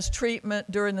he has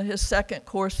treatment during his second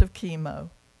course of chemo.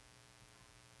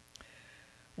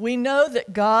 We know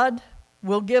that God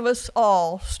will give us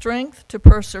all strength to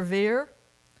persevere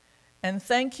And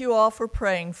thank you all for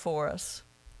praying for us.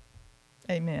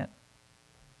 Amen.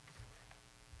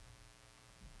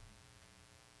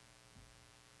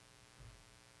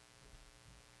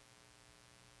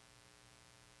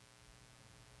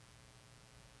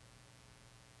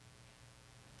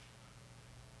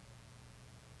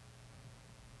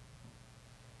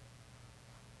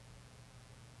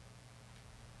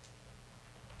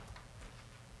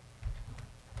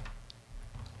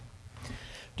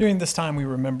 During this time, we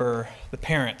remember the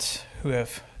parents who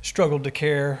have struggled to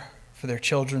care for their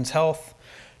children's health,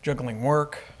 juggling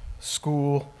work,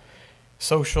 school,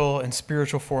 social and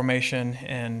spiritual formation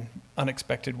in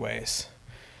unexpected ways.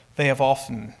 They have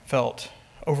often felt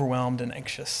overwhelmed and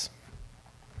anxious.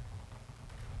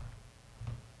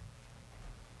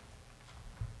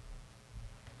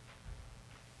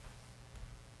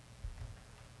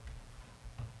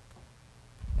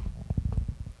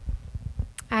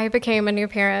 I became a new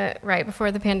parent right before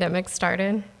the pandemic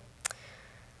started.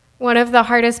 One of the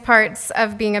hardest parts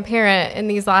of being a parent in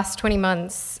these last 20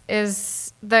 months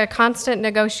is the constant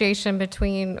negotiation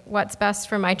between what's best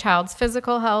for my child's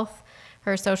physical health,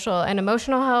 her social and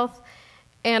emotional health,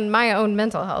 and my own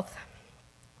mental health.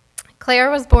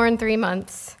 Claire was born 3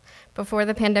 months before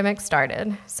the pandemic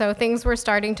started, so things were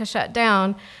starting to shut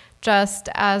down just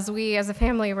as we as a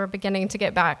family were beginning to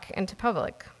get back into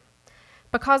public.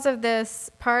 Because of this,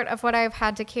 part of what I've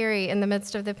had to carry in the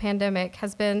midst of the pandemic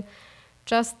has been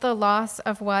just the loss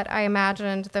of what I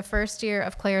imagined the first year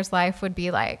of Claire's life would be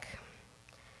like.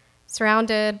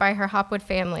 Surrounded by her Hopwood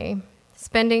family,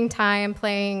 spending time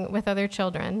playing with other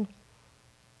children.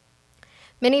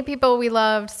 Many people we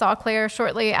loved saw Claire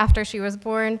shortly after she was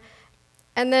born,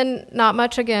 and then not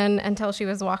much again until she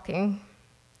was walking.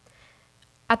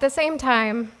 At the same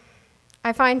time,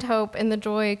 I find hope in the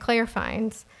joy Claire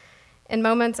finds in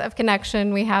moments of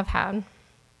connection we have had.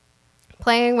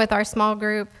 Playing with our small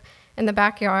group in the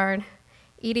backyard,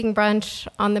 eating brunch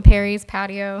on the Perry's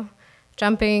patio,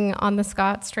 jumping on the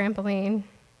Scott's trampoline.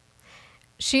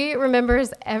 She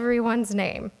remembers everyone's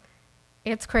name.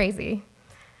 It's crazy.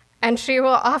 And she will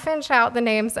often shout the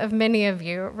names of many of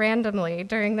you randomly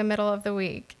during the middle of the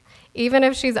week, even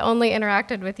if she's only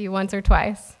interacted with you once or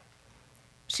twice.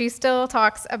 She still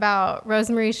talks about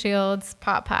Rosemary Shields'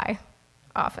 pot pie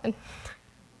often.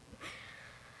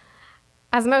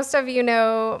 As most of you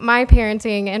know, my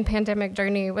parenting and pandemic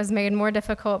journey was made more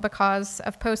difficult because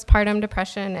of postpartum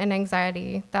depression and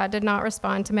anxiety that did not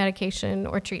respond to medication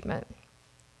or treatment.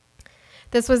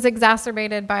 This was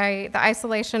exacerbated by the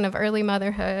isolation of early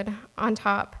motherhood on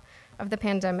top of the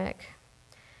pandemic.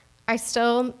 I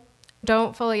still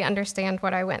don't fully understand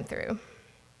what I went through,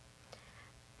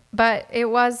 but it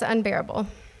was unbearable.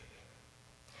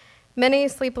 Many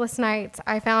sleepless nights,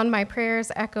 I found my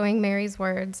prayers echoing Mary's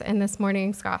words in this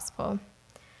morning's gospel.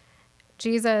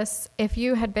 Jesus, if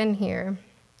you had been here,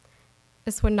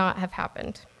 this would not have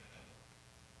happened.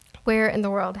 Where in the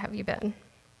world have you been?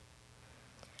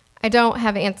 I don't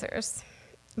have answers,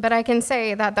 but I can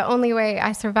say that the only way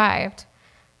I survived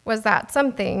was that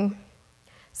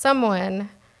someone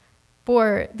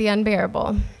bore the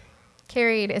unbearable,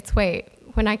 carried its weight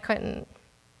when I couldn't.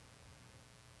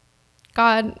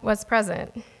 God was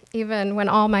present, even when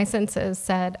all my senses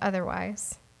said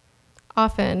otherwise,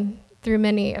 often through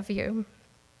many of you.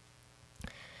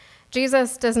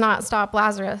 Jesus does not stop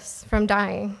Lazarus from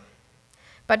dying,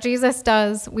 but Jesus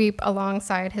does weep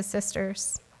alongside his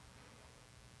sisters.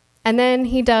 And then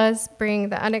he does bring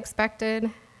the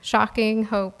unexpected, shocking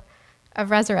hope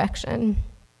of resurrection.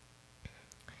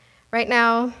 Right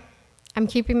now, I'm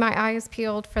keeping my eyes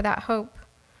peeled for that hope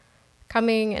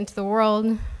coming into the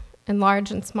world in large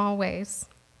and small ways.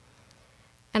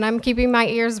 And I'm keeping my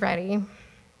ears ready,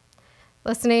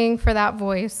 listening for that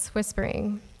voice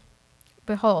whispering,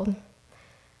 "Behold,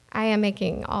 I am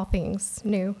making all things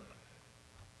new."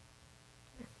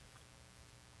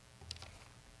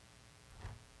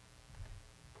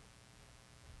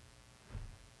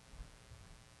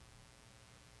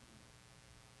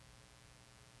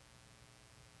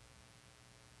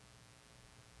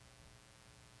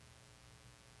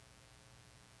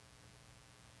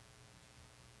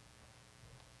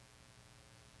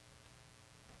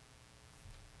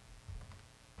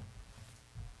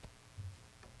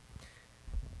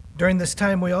 During this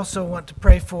time, we also want to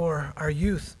pray for our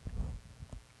youth.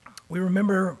 We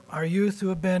remember our youth who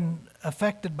have been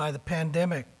affected by the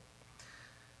pandemic.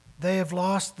 They have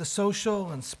lost the social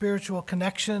and spiritual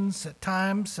connections at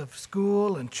times of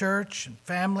school and church and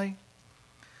family.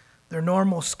 Their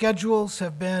normal schedules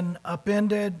have been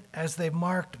upended as they've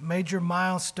marked major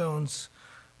milestones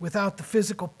without the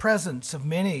physical presence of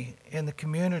many in the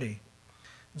community.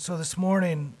 And so this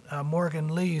morning,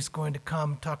 Morgan Lee is going to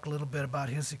come talk a little bit about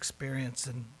his experience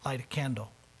and light a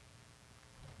candle.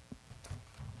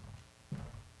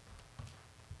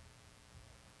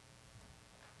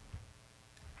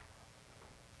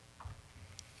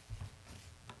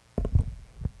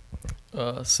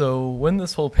 So when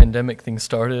this whole pandemic thing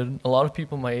started, a lot of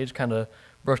people my age kind of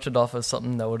brushed it off as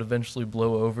something that would eventually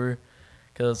blow over.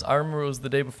 Because I remember it was the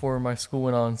day before my school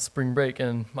went on spring break,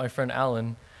 and my friend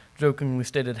Alan jokingly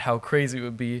stated how crazy it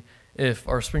would be if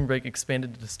our spring break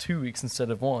expanded to just 2 weeks instead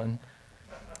of 1.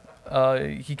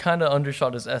 He kind of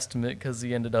undershot his estimate because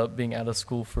he ended up being out of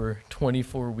school for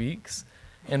 24 weeks.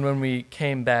 And when we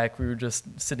came back, we were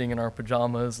just sitting in our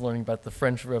pajamas learning about the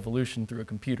French Revolution through a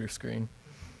computer screen.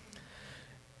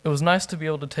 It was nice to be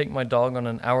able to take my dog on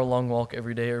an hour-long walk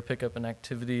every day or pick up an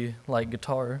activity like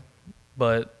guitar,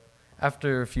 but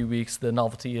after a few weeks, the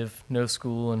novelty of no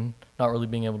school and not really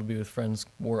being able to be with friends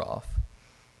wore off.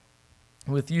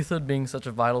 With youthhood being such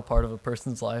a vital part of a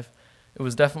person's life, it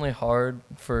was definitely hard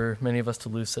for many of us to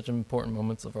lose such important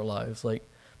moments of our lives. Like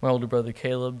my older brother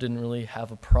Caleb didn't really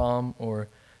have a prom, or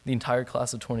the entire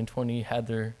class of 2020 had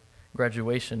their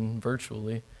graduation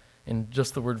virtually. And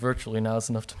just the word virtually now is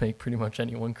enough to make pretty much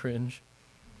anyone cringe.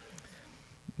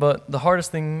 But the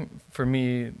hardest thing for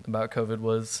me about COVID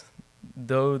was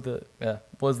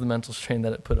the mental strain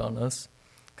that it put on us.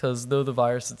 Because though the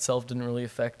virus itself didn't really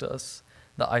affect us,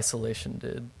 the isolation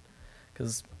did.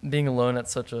 Because being alone at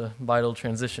such a vital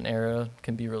transition era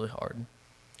can be really hard.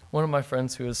 One of my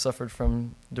friends who has suffered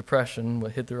from depression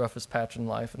hit the roughest patch in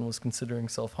life and was considering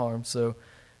self-harm, so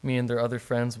me and their other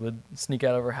friends would sneak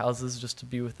out of our houses just to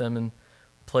be with them and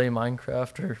play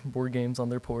Minecraft or board games on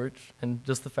their porch. And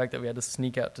just the fact that we had to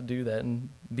sneak out to do that and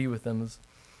be with them was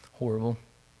horrible.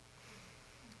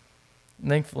 And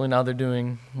thankfully now they're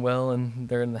doing well and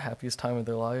they're in the happiest time of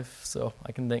their life, so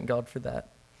I can thank God for that.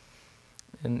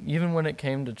 And even when it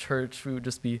came to church, we would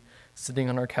just be sitting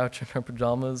on our couch in our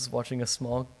pajamas, watching a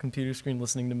small computer screen,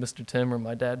 listening to Mr. Tim or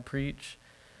my dad preach.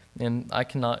 And I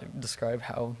cannot describe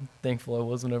how thankful I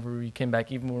was whenever we came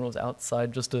back, even when I was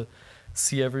outside, just to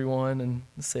see everyone and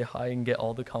say hi and get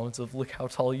all the comments of, look how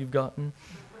tall you've gotten.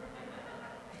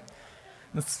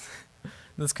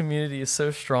 This community is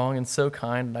so strong and so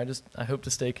kind, and I hope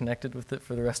to stay connected with it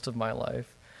for the rest of my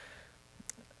life.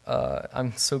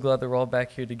 I'm so glad that we're all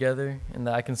back here together and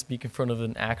that I can speak in front of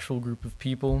an actual group of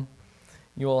people.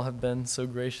 You all have been so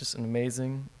gracious and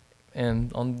amazing.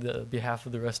 And on the behalf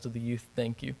of the rest of the youth,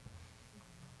 thank you.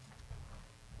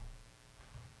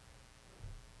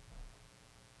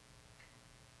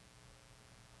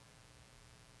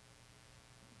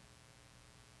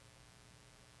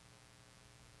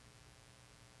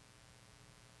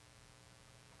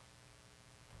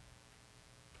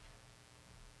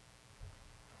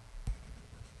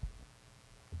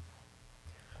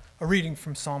 A reading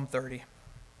from Psalm 30.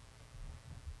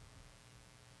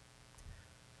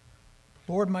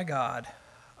 Lord my God,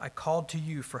 I called to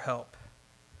you for help,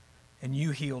 and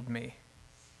you healed me.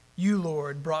 You,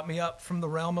 Lord, brought me up from the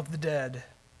realm of the dead.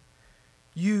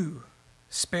 You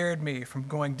spared me from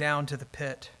going down to the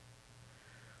pit.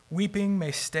 Weeping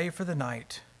may stay for the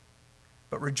night,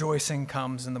 but rejoicing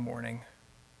comes in the morning.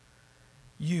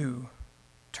 You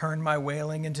turned my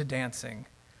wailing into dancing.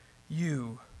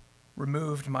 You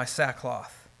removed my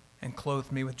sackcloth and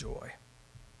clothed me with joy.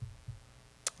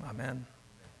 Amen.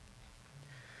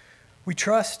 We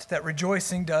trust that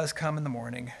rejoicing does come in the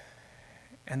morning,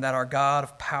 and that our God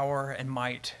of power and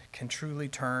might can truly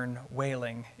turn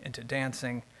wailing into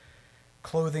dancing,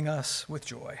 clothing us with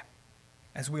joy.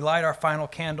 As we light our final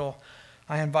candle,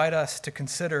 I invite us to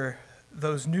consider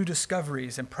those new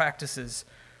discoveries and practices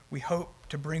we hope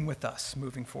to bring with us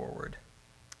moving forward,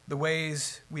 the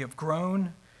ways we have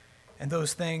grown and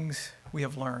those things we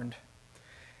have learned.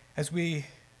 As we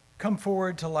come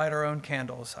forward to light our own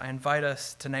candles, I invite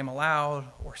us to name aloud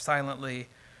or silently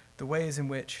the ways in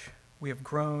which we have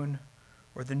grown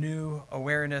or the new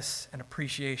awareness and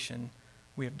appreciation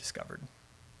we have discovered.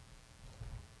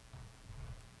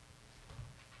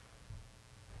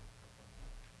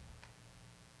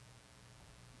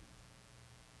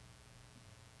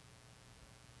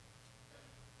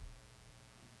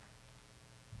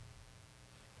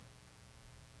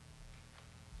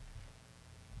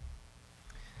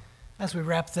 As we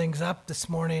wrap things up this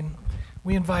morning,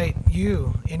 we invite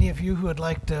you, any of you who would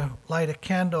like to light a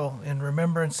candle in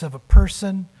remembrance of a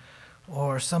person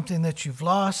or something that you've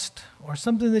lost or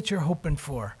something that you're hoping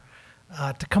for,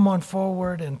 to come on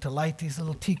forward and to light these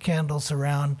little tea candles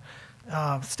around.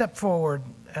 Step forward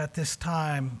at this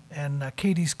time, and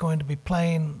Katie's going to be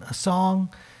playing a song,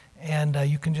 and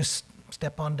you can just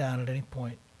step on down at any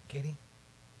point. Katie?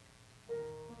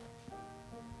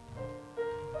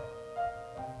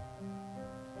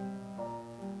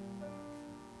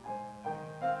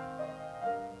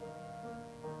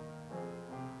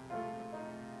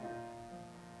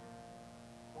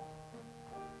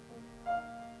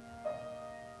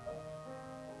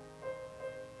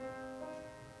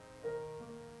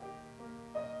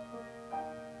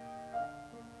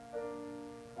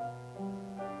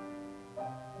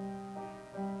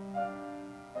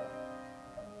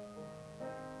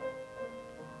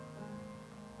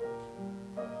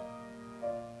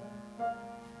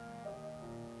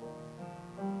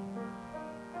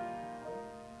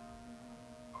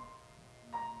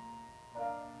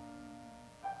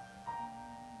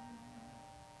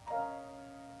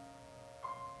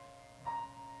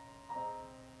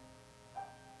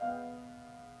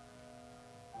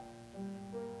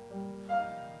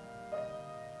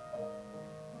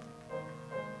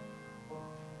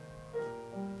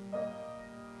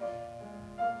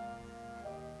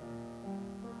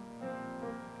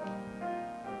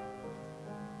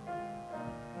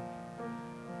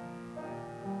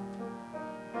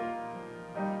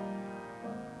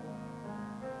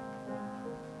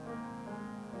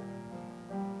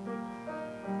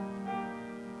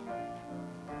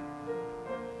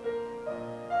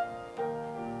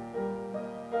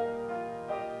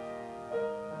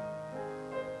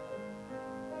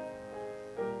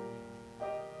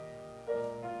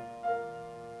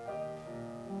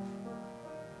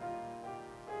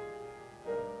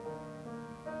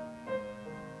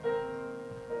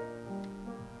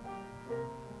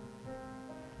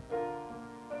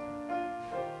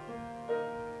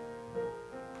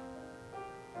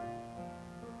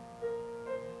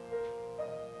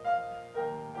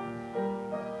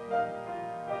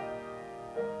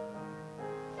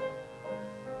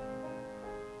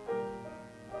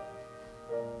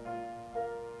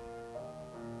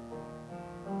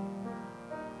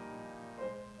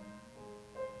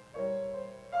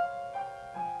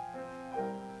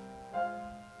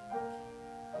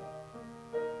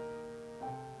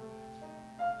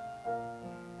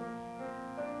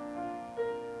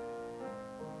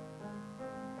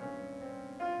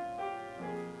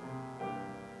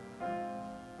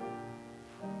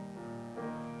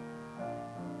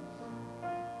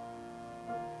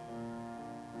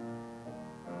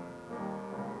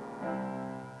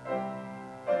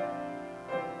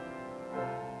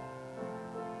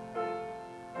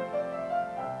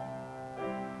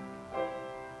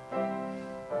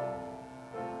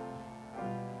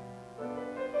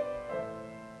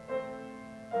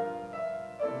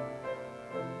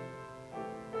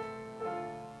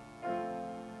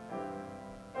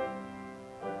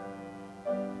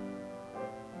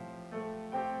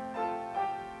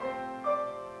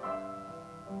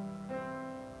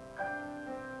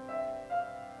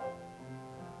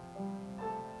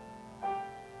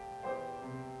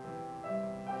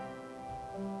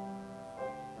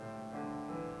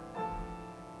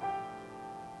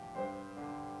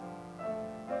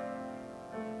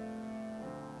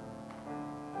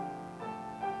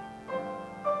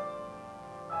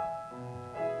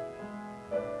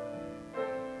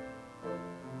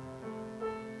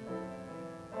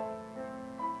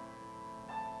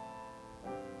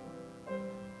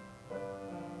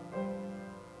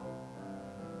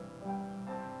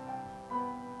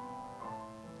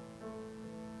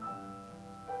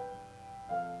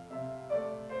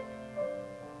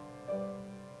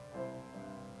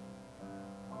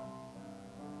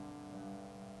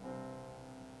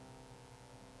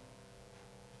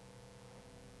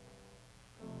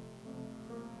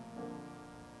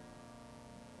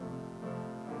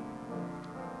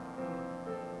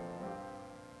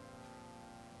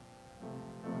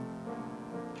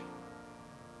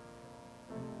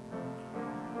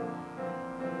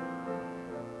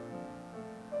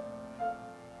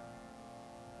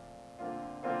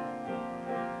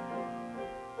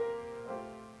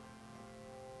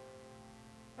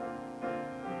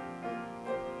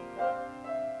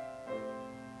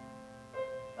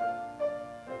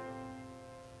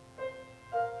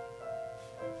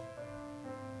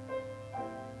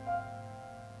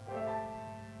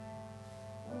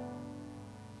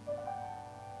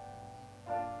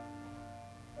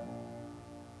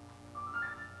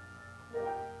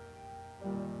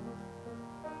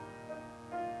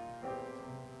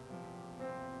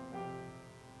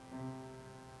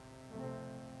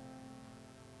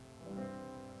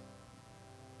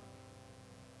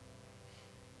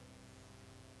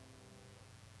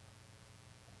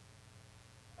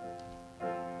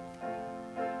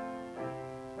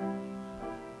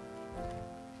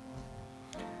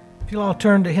 If you'll all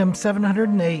turn to hymn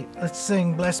 708, let's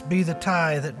sing Blessed Be the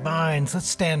Tie That Binds. Let's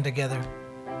stand together.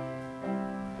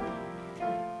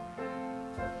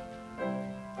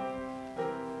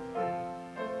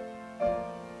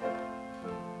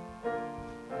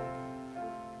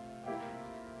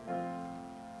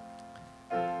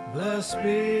 Blessed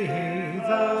be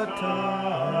the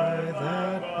tie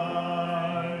that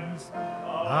binds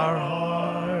our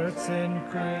hearts in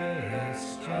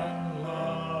Christian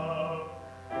love,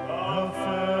 the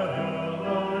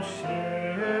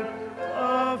fellowship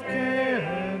of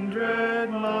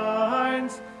kindred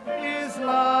minds is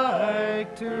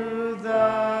like to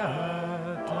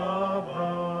that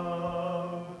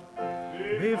above.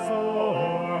 Before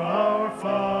our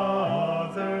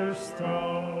Father's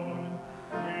throne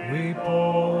we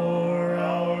pour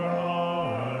our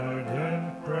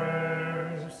ardent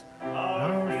prayers,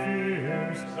 our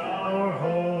fears, our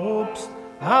hopes,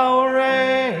 our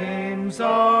aims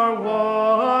are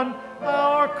one,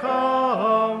 our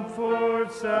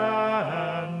comforts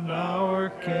and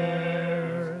our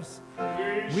cares.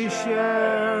 We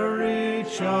share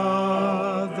each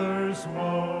other's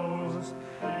woes,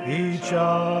 each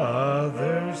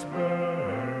other's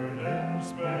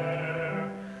burdens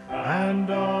bear, and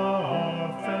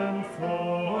often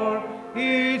for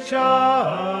each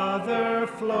other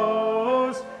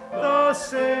flows the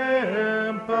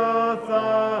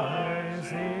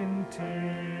sympathizing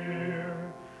tear.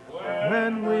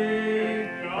 When we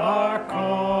are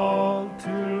called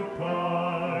to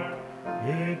part,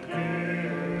 it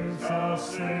gives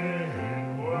us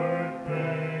inward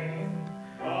pain,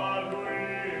 but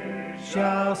we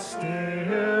shall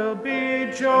still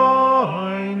be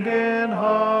joined in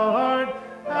heart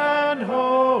and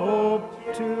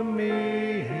hope to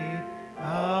meet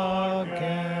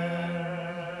again.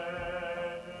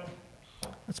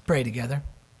 Let's pray together.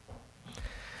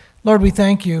 Lord, we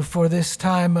thank you for this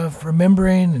time of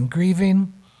remembering and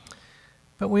grieving,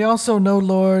 but we also know,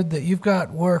 Lord, that you've got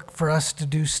work for us to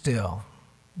do still.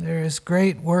 There is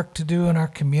great work to do in our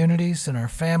communities, in our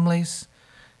families,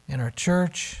 in our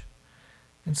church.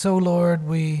 And so, Lord,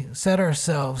 we set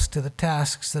ourselves to the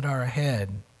tasks that are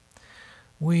ahead.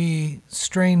 We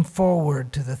strain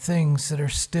forward to the things that are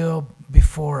still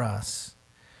before us.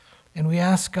 And we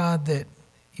ask, God, that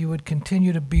you would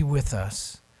continue to be with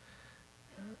us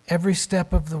every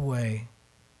step of the way,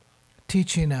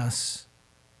 teaching us,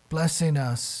 blessing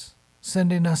us,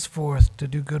 sending us forth to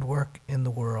do good work in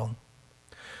the world.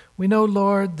 We know,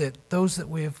 Lord, that those that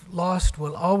we have lost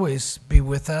will always be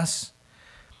with us,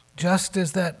 just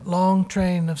as that long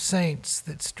train of saints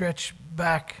that stretch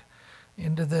back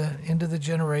into the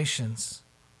generations.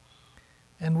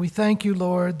 And we thank you,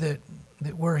 Lord, that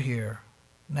we're here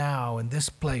now in this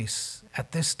place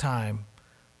at this time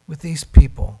with these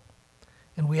people.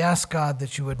 And we ask, God,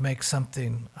 that you would make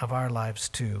something of our lives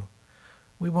too.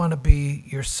 We want to be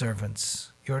your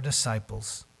servants, your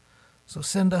disciples. So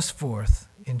send us forth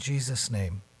in Jesus'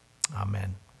 name.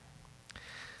 Amen.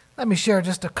 Let me share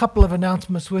just a couple of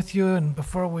announcements with you, and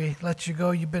before we let you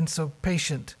go, you've been so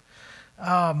patient.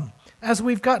 As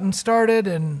we've gotten started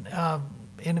and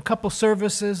in a couple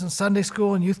services and Sunday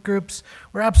school and youth groups,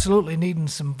 we're absolutely needing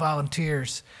some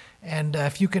volunteers. And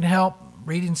if you can help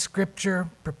reading scripture,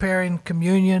 preparing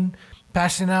communion,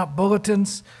 passing out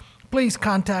bulletins, please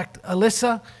contact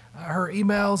Alyssa. Her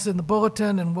email's in the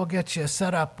bulletin, and we'll get you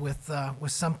set up with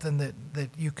something that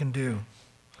you can do.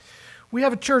 We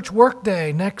have a church work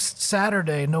day next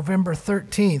Saturday, November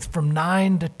 13th, from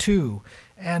 9 to 2.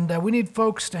 And we need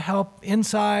folks to help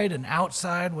inside and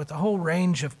outside with a whole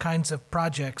range of kinds of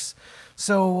projects.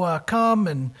 So come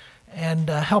and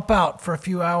help out for a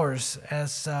few hours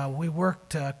as we work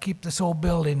to keep this old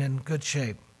building in good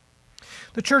shape.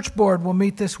 The church board will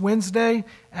meet this Wednesday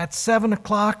at 7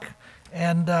 o'clock.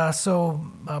 And so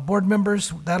board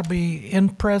members, that'll be in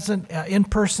person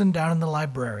down in the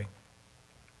library.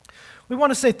 We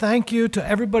want to say thank you to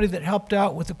everybody that helped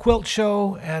out with the quilt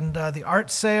show and the art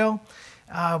sale.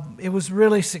 It was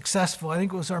really successful. I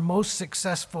think it was our most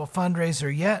successful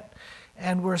fundraiser yet.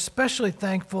 And we're especially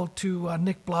thankful to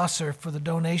Nick Blosser for the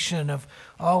donation of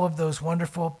all of those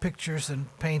wonderful pictures and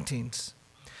paintings.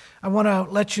 I want to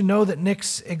let you know that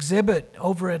Nick's exhibit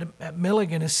over at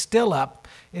Milligan is still up.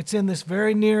 It's in this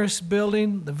very nearest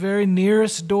building, the very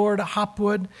nearest door to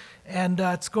Hopwood, and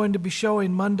it's going to be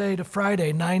showing Monday to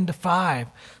Friday, 9 to 5.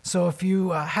 So if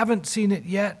you haven't seen it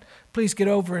yet, please get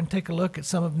over and take a look at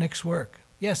some of Nick's work.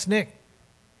 Yes, Nick.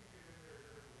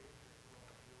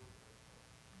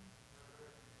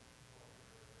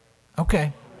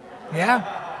 Okay. Yeah.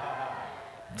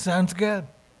 Sounds good.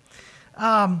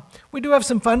 We do have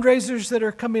some fundraisers that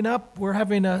are coming up. We're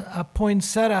having a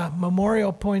poinsettia,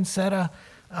 memorial poinsettia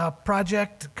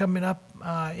project coming up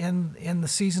in the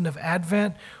season of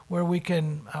Advent, where we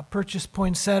can purchase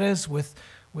poinsettias with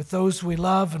those we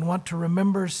love and want to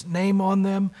remember's name on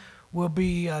them. We'll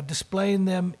be displaying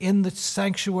them in the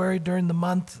sanctuary during the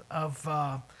month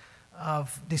of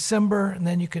December, and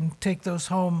then you can take those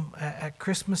home at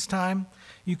Christmas time.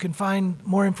 You can find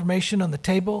more information on the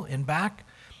table in back.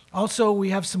 Also,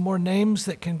 we have some more names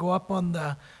that can go up on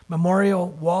the memorial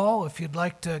wall if you'd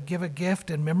like to give a gift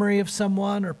in memory of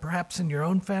someone or perhaps in your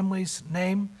own family's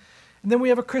name. And then we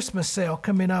have a Christmas sale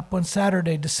coming up on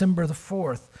Saturday, December the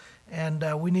 4th. And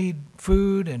we need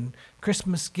food and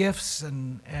Christmas gifts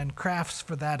and crafts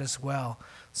for that as well.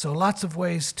 So lots of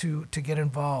ways to get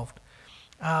involved.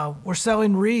 We're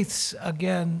selling wreaths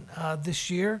again this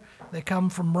year. They come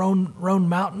from Roan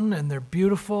Mountain, and they're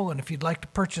beautiful. And if you'd like to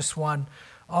purchase one,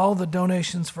 all the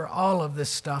donations for all of this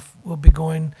stuff will be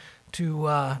going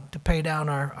to pay down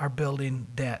our building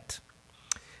debt.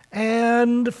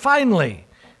 And finally,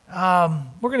 we're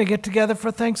going to get together for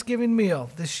a Thanksgiving meal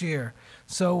this year.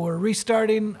 So we're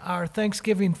restarting our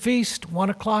Thanksgiving feast, 1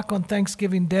 o'clock on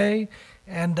Thanksgiving Day.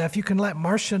 And if you can let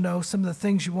Marcia know some of the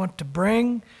things you want to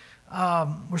bring.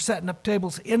 We're setting up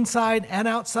tables inside and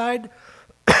outside,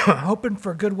 hoping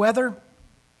for good weather.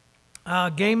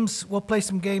 Games, we'll play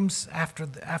some games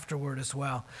afterward as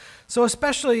well. So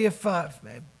especially if,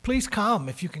 please come.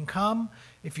 If you can come,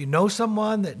 if you know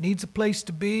someone that needs a place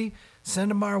to be, send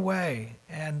them our way.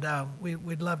 And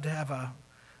we'd love to have a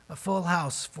full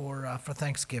house for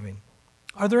Thanksgiving.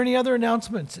 Are there any other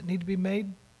announcements that need to be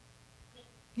made?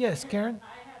 Yes, Karen? I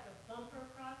have a bumper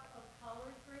crop of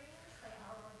collard greens. They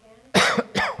are organic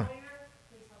in the foyer.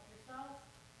 Please help yourself.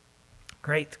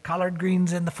 Great. Collard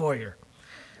greens in the foyer.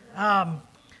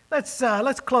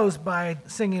 Let's close by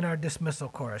singing our dismissal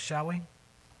chorus, shall we?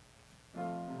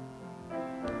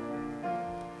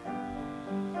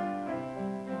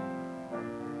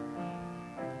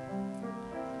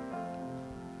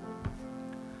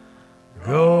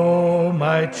 Go,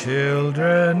 my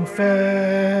children,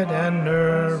 fed and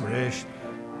nourished,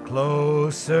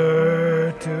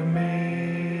 closer to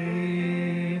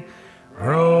me.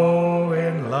 Grow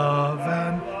in love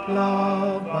and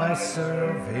love by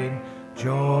serving,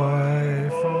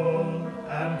 joyful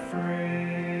and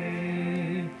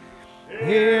free.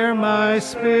 Here my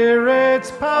spirit's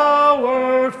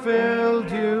power filled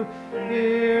you,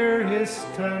 here his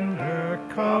tender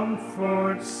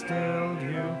comfort stilled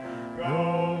you.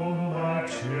 Go, my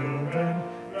children,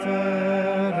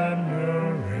 fed and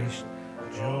nourished,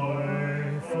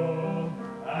 joyful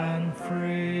and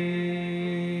free.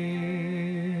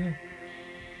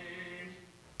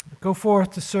 Go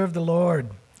forth to serve the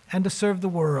Lord and to serve the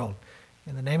world.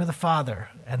 In the name of the Father,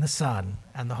 and the Son,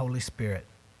 and the Holy Spirit.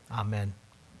 Amen.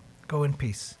 Go in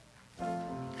peace.